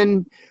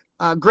Griffin,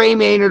 Gray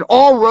Maynard,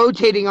 all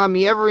rotating on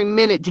me every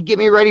minute to get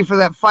me ready for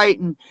that fight.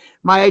 And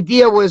my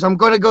idea was, I'm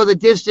going to go the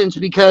distance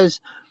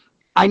because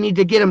I need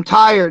to get him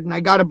tired, and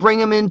I got to bring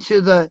him into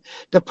the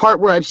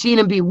part where I've seen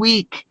him be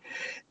weak.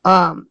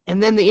 And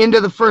then the end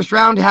of the first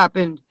round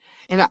happened,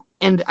 and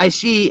I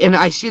see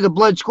the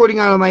blood squirting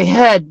out of my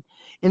head.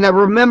 And I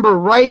remember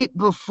right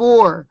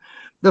before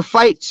the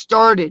fight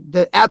started,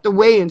 at the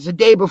weigh-ins, the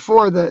day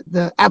before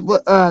the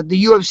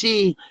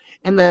UFC,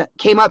 and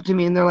came up to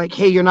me and they're like,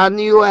 hey, you're not in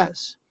the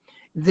US.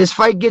 If this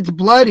fight gets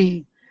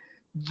bloody,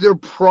 they're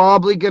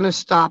probably going to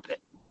stop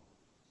it.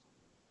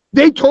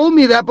 They told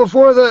me that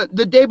before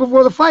the day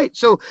before the fight.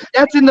 So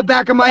that's in the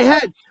back of my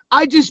head.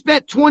 I just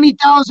spent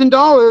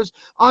 $20,000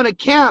 on a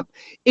camp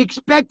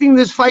expecting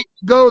this fight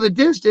to go the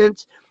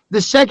distance. The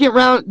second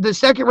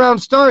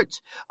round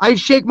starts. I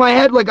shake my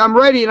head like I'm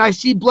ready, and I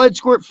see blood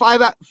squirt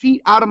 5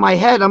 feet out of my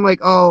head. I'm like,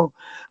 oh,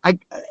 I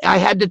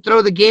had to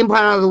throw the game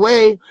plan out of the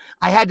way.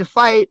 I had to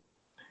fight.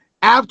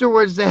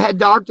 Afterwards, the head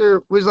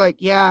doctor was like,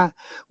 yeah,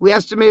 we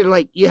estimated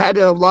like you had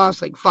to have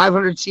lost like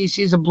 500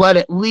 cc's of blood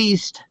at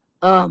least.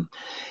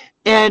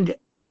 And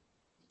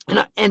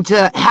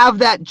to have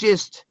that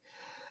just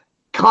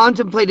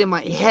contemplate in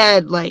my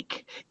head,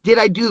 like, did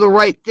I do the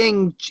right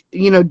thing?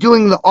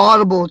 Doing the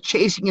audible,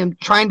 chasing him,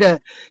 trying to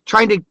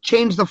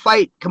change the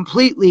fight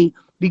completely.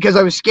 because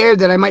I was scared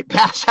that I might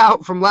pass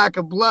out from lack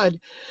of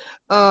blood.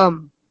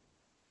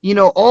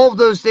 All of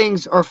those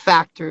things are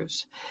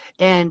factors.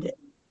 And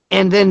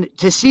then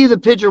to see the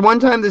picture, one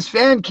time this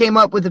fan came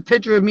up with a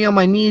picture of me on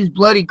my knees,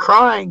 bloody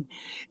crying,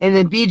 and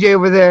then BJ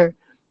over there,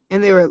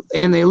 and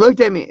they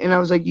looked at me, and I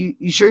was like,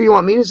 you sure you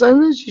want me to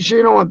sign this? You sure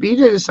you don't want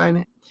BJ to sign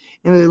it?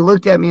 And they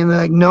looked at me, and they're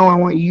like, no, I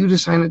want you to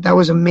sign it. That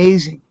was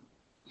amazing.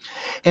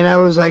 And I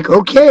was like,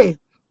 okay.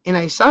 And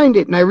I signed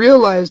it, and I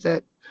realized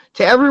that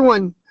to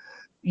everyone,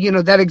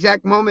 that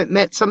exact moment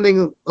meant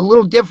something a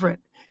little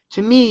different.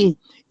 To me,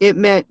 it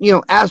meant,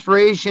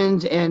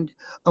 aspirations and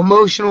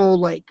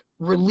emotional,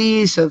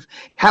 release of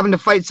having to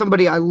fight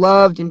somebody I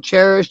loved and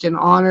cherished and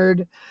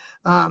honored.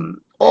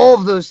 All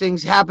of those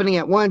things happening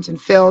at once, and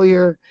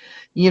failure,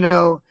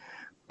 and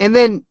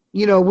then,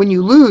 when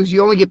you lose,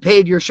 you only get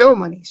paid your show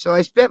money. So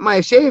I spent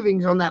my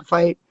savings on that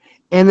fight,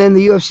 and then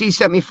the UFC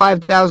sent me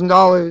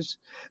 $5,000,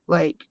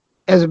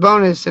 as a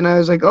bonus. And I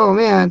was like, oh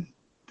man,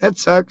 that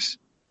sucks.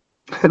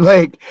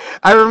 I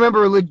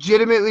remember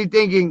legitimately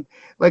thinking,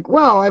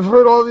 wow, I've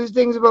heard all these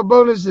things about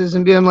bonuses,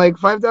 and being like,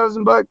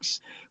 $5,000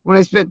 when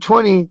I spent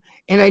 20,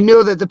 and I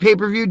knew that the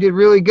pay-per-view did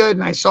really good,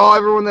 and I saw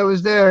everyone that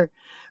was there.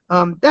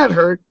 That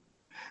hurt,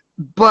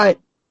 but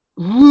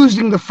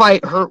losing the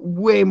fight hurt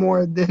way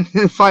more than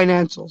the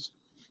financials.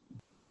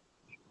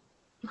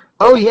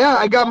 Oh yeah,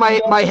 I got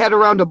my head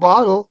around a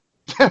bottle.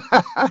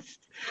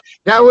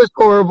 That was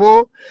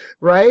horrible,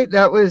 right?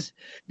 That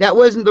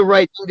wasn't the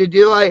right thing to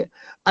do.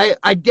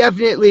 I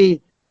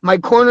definitely, my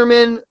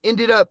cornerman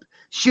ended up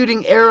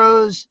shooting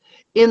arrows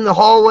in the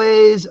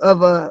hallways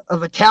of a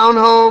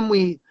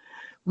townhome.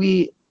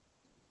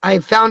 I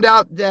found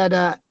out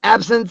that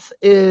absinthe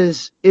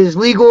is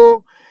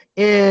legal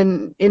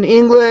in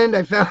England.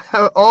 I found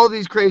out all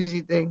these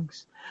crazy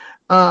things,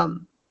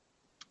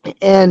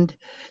 and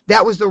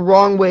that was the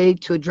wrong way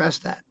to address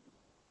that.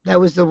 That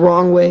was the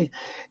wrong way.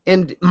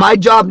 And my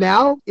job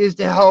now is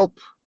to help.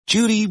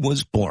 Judy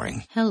was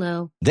boring.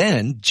 Hello.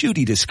 Then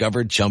Judy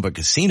discovered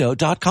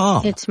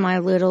ChumbaCasino.com. It's my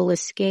little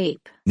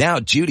escape.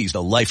 Now Judy's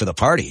the life of the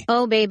party.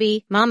 Oh,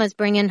 baby, mama's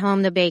bringing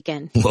home the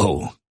bacon.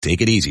 Whoa,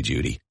 take it easy,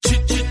 Judy.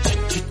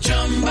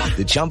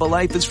 The Chumba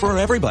life is for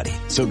everybody.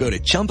 So go to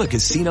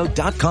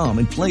ChumbaCasino.com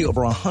and play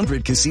over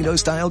 100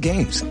 casino-style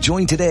games.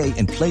 Join today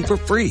and play for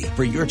free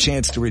for your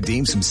chance to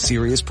redeem some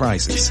serious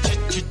prizes.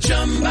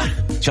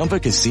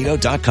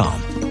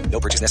 ChumbaCasino.com. No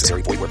purchase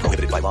necessary. Void where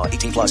prohibited by law.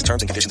 18 plus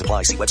terms and conditions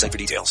apply. See website for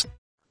details.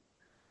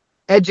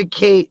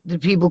 Educate the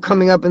people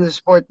coming up in the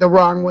sport the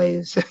wrong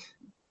ways.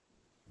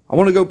 I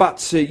want to go back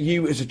to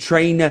you as a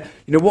trainer.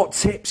 What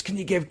tips can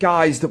you give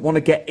guys that want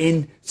to get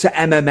into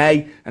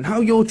MMA, and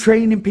how you're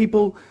training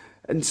people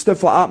and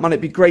stuff like that, man?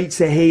 It'd be great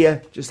to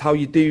hear just how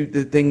you do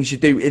the things you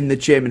do in the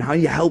gym and how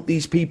you help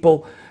these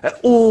people at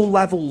all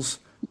levels,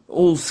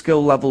 all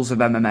skill levels of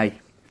MMA.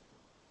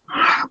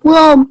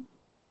 Well,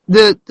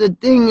 the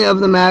thing of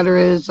the matter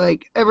is,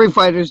 every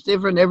fighter is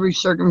different. Every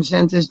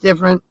circumstance is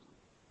different.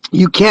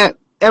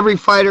 Every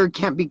fighter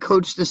can't be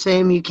coached the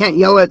same. You can't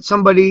yell at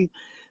somebody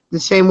the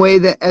same way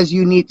that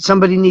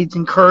somebody needs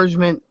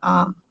encouragement.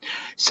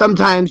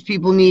 Sometimes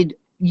people need,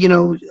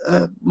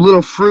 a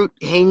little fruit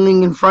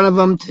hanging in front of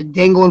them to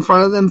dangle in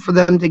front of them for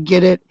them to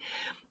get it,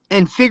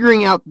 and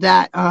figuring out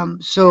that.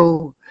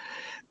 So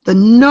the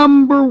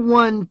number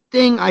one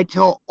thing I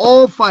tell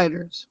all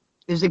fighters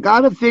is they got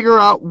to figure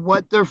out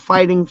what they're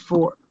fighting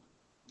for.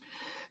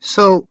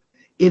 So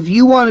if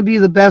you want to be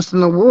the best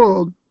in the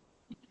world,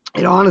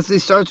 it honestly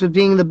starts with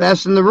being the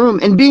best in the room.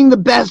 And being the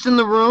best in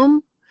the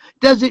room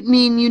doesn't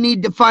mean you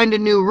need to find a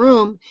new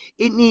room.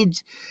 It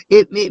means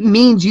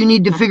you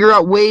need to figure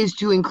out ways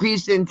to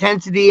increase the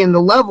intensity and the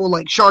level,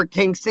 like Shark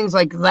Tanks, things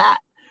like that.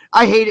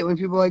 I hate it when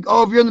people are like,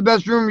 oh, if you're in the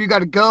best room, you got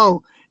to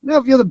go. No,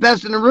 if you're the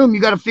best in the room, you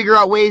got to figure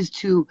out ways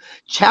to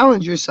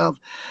challenge yourself.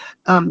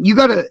 You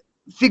got to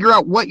figure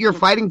out what you're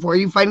fighting for. Are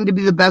you fighting to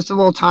be the best of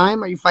all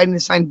time? Are you fighting to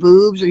sign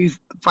boobs? Are you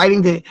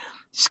fighting to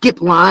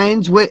skip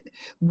lines? What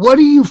are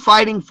you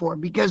fighting for?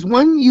 Because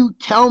when you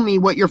tell me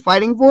what you're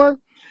fighting for,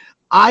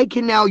 I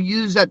can now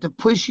use that to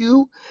push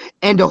you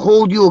and to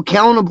hold you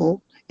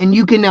accountable, and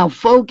you can now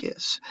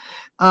focus.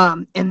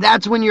 And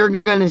that's when you're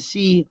going to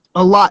see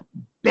a lot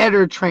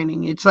better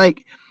training. It's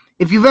like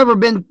if you've ever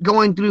been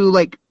going through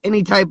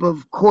any type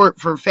of court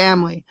for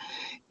family,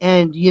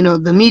 and,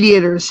 the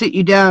mediator sit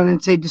you down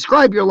and say,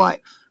 describe your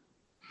life.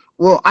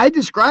 Well, I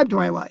described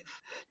my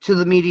life to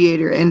the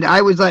mediator, and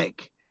I was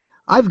like,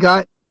 I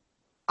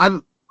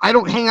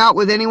don't hang out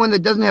with anyone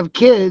that doesn't have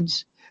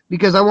kids,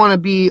 because I want to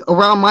be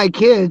around my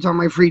kids on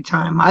my free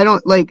time. I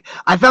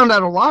found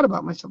out a lot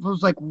about myself. I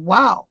was like,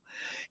 wow.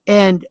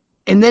 And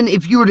then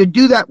if you were to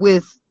do that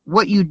with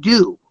what you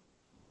do,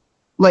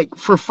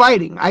 for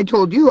fighting, I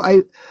told you,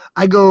 I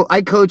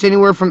coach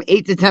anywhere from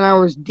 8 to 10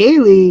 hours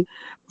daily.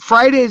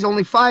 Fridays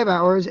only 5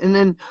 hours. And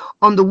then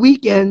on the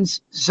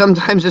weekends,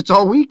 sometimes it's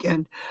all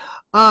weekend.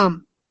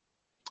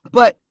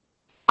 But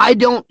I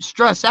don't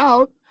stress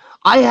out.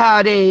 I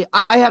had a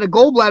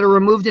gallbladder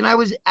removed, and I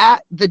was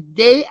at the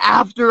day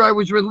after I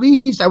was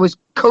released, I was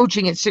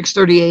coaching at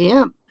 6:30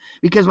 a.m.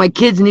 because my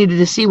kids needed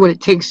to see what it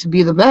takes to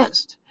be the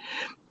best.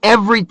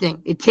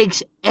 Everything. It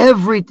takes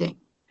everything.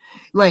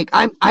 Like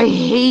I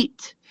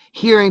hate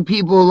hearing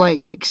people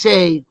like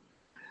say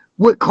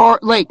what car,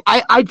 like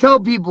I tell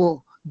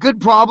people good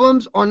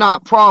problems are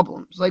not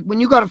problems. Like when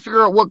you got to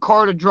figure out what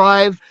car to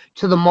drive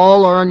to the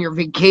mall or on your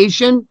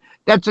vacation,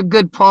 that's a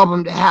good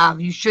problem to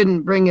have. You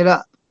shouldn't bring it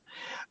up.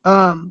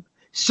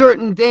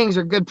 Certain things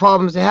are good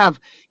problems to have.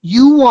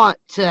 You want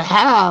to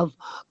have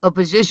a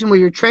position where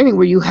you're training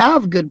where you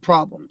have good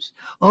problems.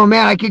 Oh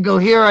man, I could go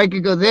here, I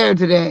could go there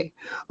today.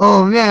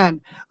 Oh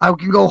man, I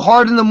can go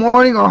hard in the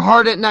morning or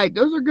hard at night.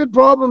 Those are good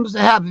problems to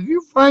have. If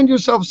you find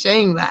yourself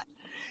saying that,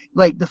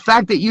 like the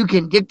fact that you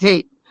can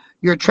dictate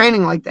your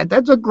training like that,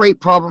 that's a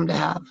great problem to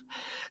have.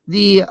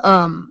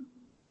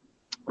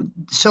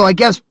 So I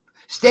guess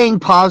staying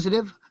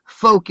positive,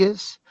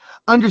 focus,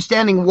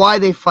 understanding why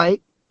they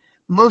fight.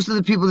 Most of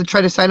the people that try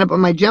to sign up on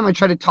my gym, I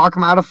try to talk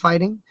them out of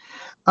fighting.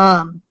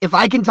 If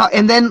I can talk,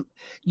 and then,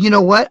 you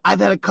know what? I've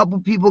had a couple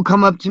people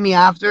come up to me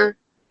after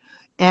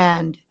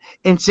and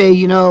say,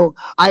 you know,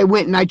 I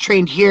went and I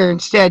trained here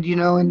instead, you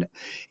know, and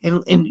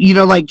you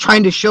know, like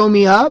trying to show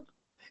me up.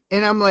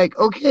 And I'm like,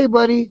 okay,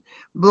 buddy.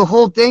 The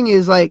whole thing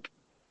is like,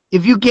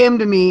 if you came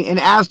to me and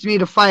asked me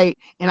to fight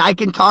and I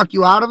can talk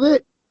you out of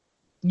it,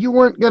 you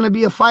weren't going to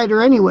be a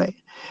fighter anyway.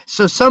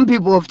 So some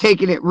people have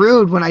taken it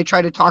rude when I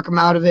try to talk them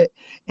out of it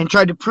and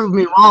tried to prove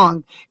me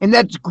wrong. And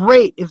that's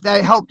great if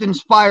that helped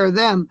inspire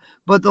them,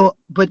 but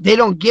they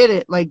don't get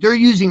it. Like they're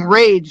using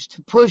rage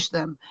to push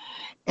them.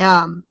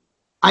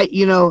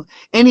 You know,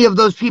 any of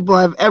those people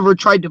I've ever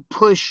tried to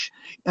push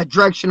a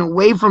direction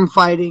away from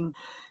fighting,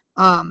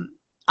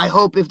 I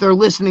hope if they're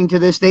listening to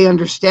this, they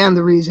understand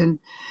the reason.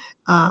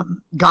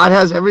 God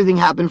has everything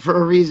happen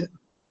for a reason.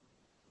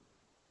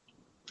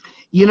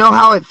 You know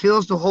how it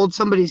feels to hold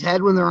somebody's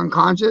head when they're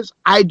unconscious?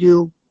 I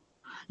do.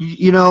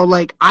 You know,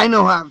 like, I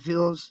know how it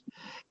feels.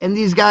 And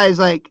these guys,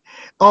 like,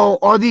 oh,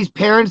 are these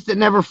parents that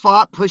never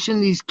fought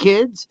pushing these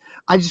kids?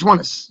 I just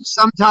want to,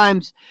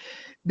 sometimes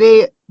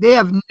they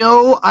have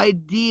no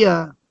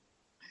idea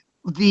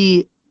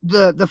the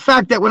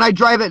fact that when I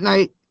drive at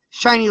night,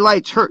 shiny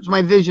lights hurts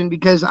my vision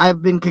because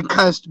I've been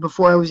concussed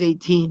before I was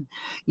 18.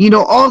 You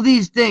know, all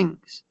these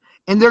things.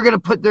 And they're going to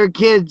put their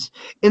kids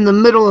in the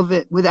middle of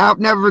it without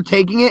never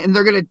taking it. And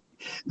they're going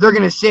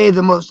to say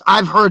the most,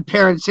 I've heard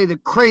parents say the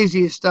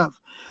craziest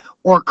stuff,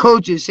 or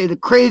coaches say the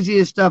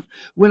craziest stuff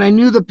when I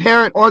knew the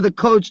parent or the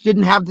coach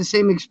didn't have the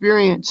same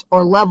experience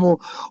or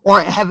level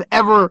or have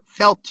ever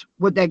felt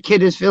what that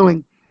kid is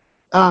feeling.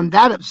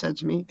 That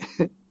upsets me.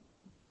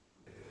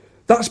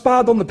 That's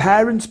bad on the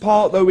parents'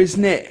 part, though,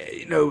 isn't it?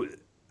 You know,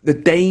 the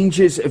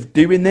dangers of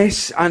doing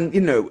this, and,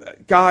 you know,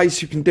 guys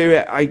who can do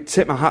it, I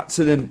tip my hat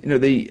to them. You know,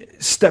 the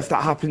stuff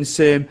that happens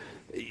to them,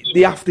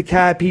 the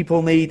aftercare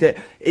people need it.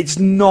 It's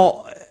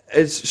not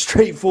as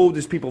straightforward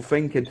as people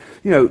think. And,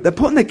 you know, they're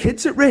putting their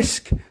kids at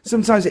risk.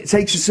 Sometimes it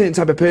takes a certain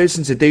type of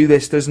person to do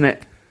this, doesn't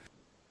it?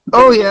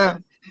 Oh, yeah.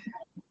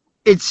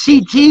 It's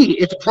CT.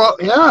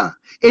 Yeah.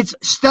 It's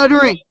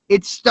stuttering.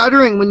 It's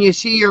stuttering when you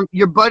see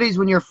your buddies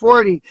when you're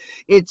 40.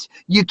 It's,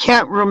 you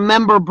can't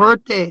remember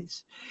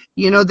birthdays.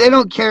 You know, they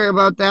don't care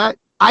about that.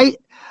 I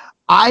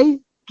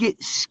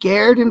get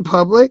scared in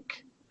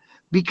public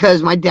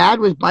because my dad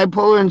was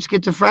bipolar and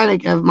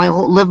schizophrenic. I've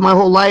lived my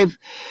whole life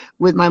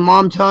with my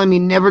mom telling me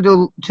never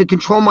to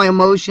control my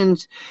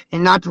emotions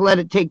and not to let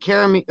it take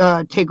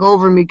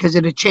over me because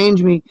it'd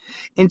change me.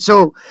 And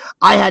so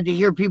I had to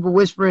hear people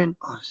whispering,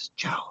 "Oh, it's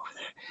Joe over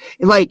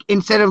there," like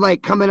instead of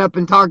like coming up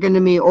and talking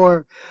to me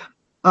or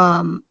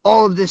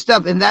all of this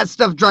stuff. And that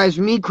stuff drives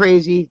me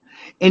crazy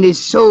and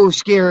is so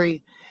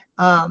scary.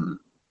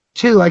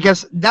 Too, I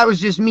guess that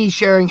was just me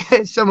sharing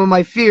some of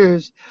my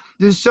fears.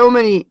 There's so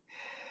much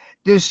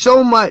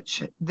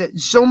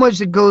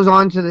that goes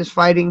on to this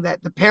fighting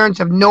that the parents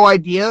have no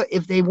idea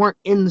if they weren't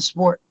in the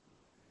sport.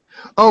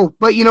 Oh,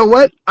 but you know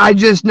what? I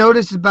just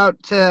noticed it's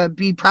about to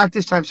be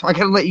practice time, so I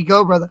gotta let you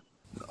go, brother.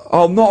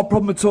 Oh, not a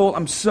problem at all.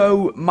 I'm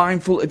so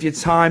mindful of your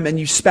time and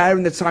you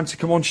sparing the time to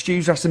come on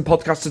Stu's Wrestling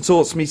Podcast to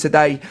talk to me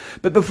today.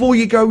 But before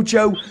you go,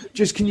 Joe,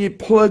 just can you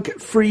plug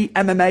Free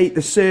MMA,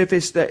 the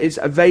service that is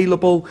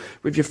available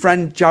with your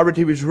friend Jared,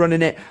 who is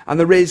running it, and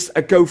there is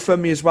a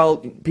GoFundMe as well.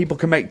 People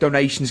can make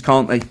donations,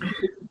 can't they?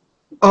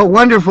 Oh,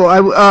 wonderful!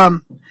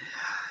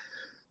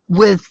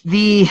 With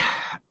the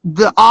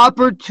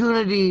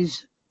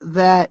opportunities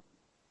that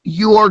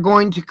you are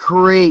going to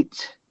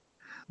create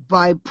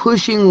by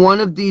pushing one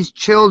of these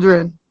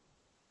children,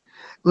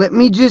 let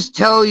me just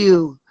tell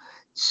you,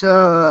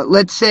 so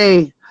let's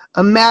say,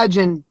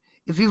 imagine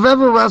if you've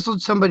ever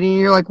wrestled somebody and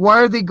you're like, why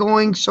are they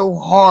going so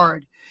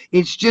hard?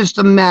 It's just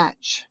a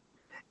match.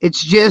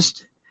 It's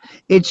just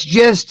a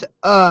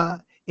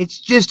takedown. It's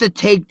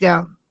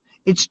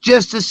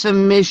just a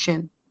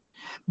submission,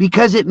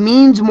 because it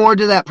means more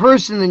to that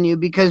person than you,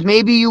 because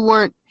maybe you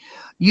weren't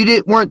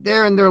weren't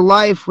there in their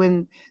life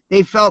when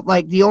they felt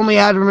like the only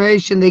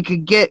admiration they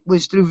could get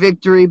was through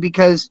victory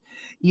because,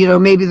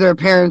 maybe their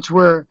parents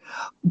were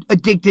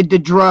addicted to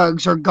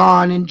drugs or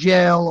gone in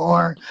jail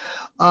or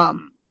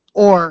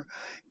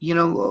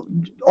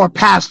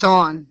passed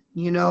on,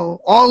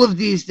 all of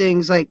these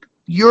things. Like,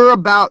 you're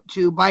about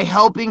to, by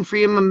helping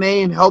Free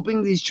MMA and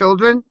helping these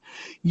children,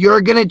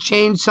 you're going to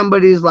change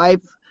somebody's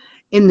life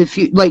in the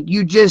future. Like,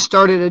 you just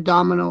started a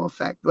domino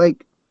effect.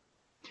 Like,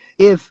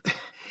 if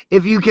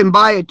you can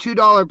buy a $2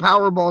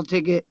 Powerball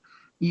ticket,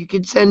 you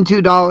could send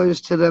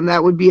 $2 to them.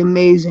 That would be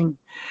amazing.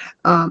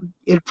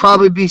 It'd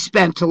probably be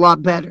spent a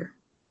lot better.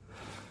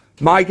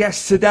 My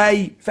guest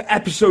today for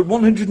episode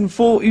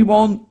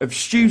 141 of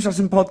Stu's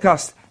Wrestling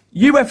Podcast,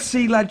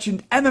 UFC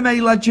legend,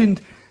 MMA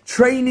legend,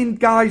 training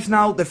guys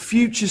now, the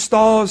future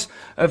stars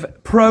of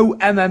pro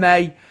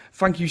MMA.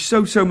 Thank you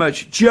so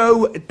much.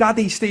 Joe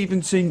Daddy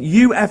Stevenson,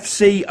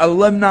 UFC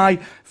alumni.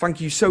 Thank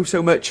you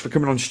so much for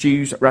coming on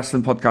Stu's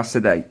Wrestling Podcast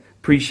today.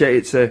 Appreciate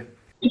it, sir.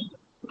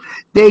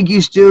 Thank you,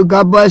 Stu.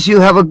 God bless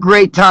you. Have a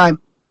great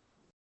time.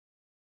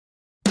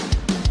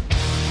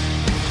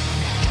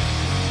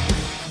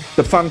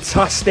 The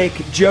fantastic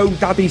Joe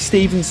Daddy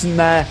Stevenson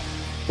there,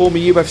 former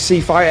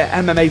UFC fighter,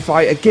 MMA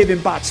fighter, giving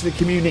back to the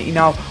community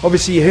now.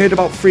 Obviously, you heard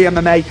about Free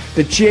MMA,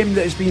 the gym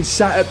that has been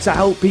set up to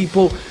help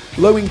people,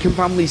 low-income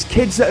families,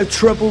 kids that are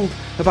troubled,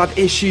 have had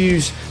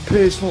issues,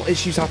 personal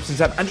issues happen to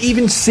them, and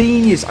even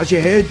seniors. As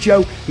you heard,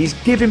 Joe, he's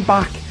giving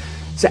back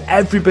to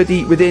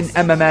everybody within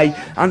MMA,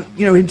 and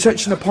him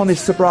touching upon his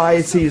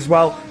sobriety as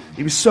well.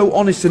 He was so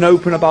honest and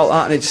open about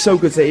that, and it's so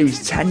good to hear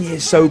he's 10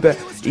 years sober,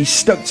 he's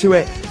stuck to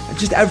it, and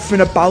just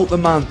everything about the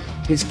man.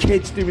 His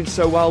kid's doing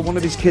so well, one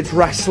of his kids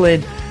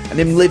wrestling, and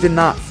him living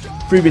that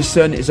through his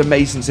son is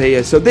amazing to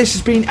hear. So this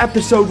has been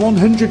episode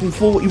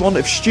 141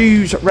 of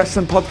Stu's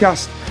Wrestling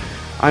Podcast,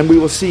 and we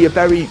will see you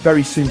very,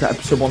 very soon for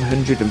episode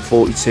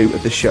 142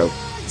 of the show.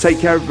 Take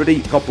care, everybody.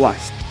 God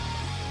bless.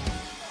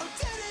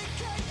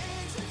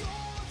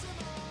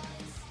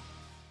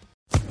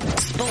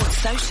 Sports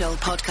Social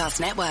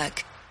Podcast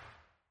Network.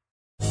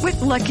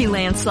 With Lucky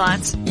Land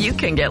Slots, you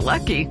can get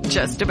lucky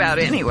just about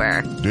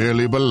anywhere.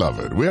 Dearly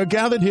beloved, we are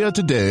gathered here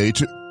today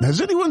to...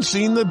 Has anyone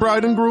seen the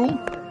bride and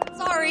groom?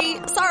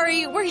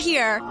 Sorry, we're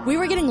here. We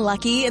were getting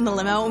lucky in the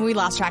limo and we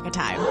lost track of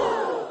time.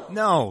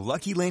 No,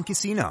 Lucky Land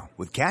Casino,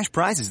 with cash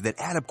prizes that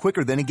add up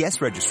quicker than a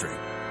guest registry.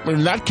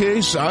 In that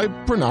case, I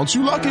pronounce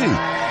you lucky.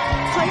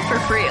 Play for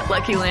free at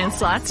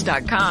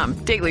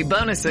LuckyLandSlots.com. Daily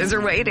bonuses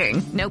are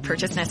waiting. No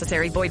purchase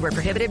necessary. Void where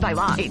prohibited by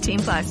law.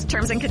 18+.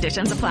 Terms and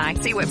conditions apply.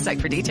 See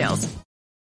website for details.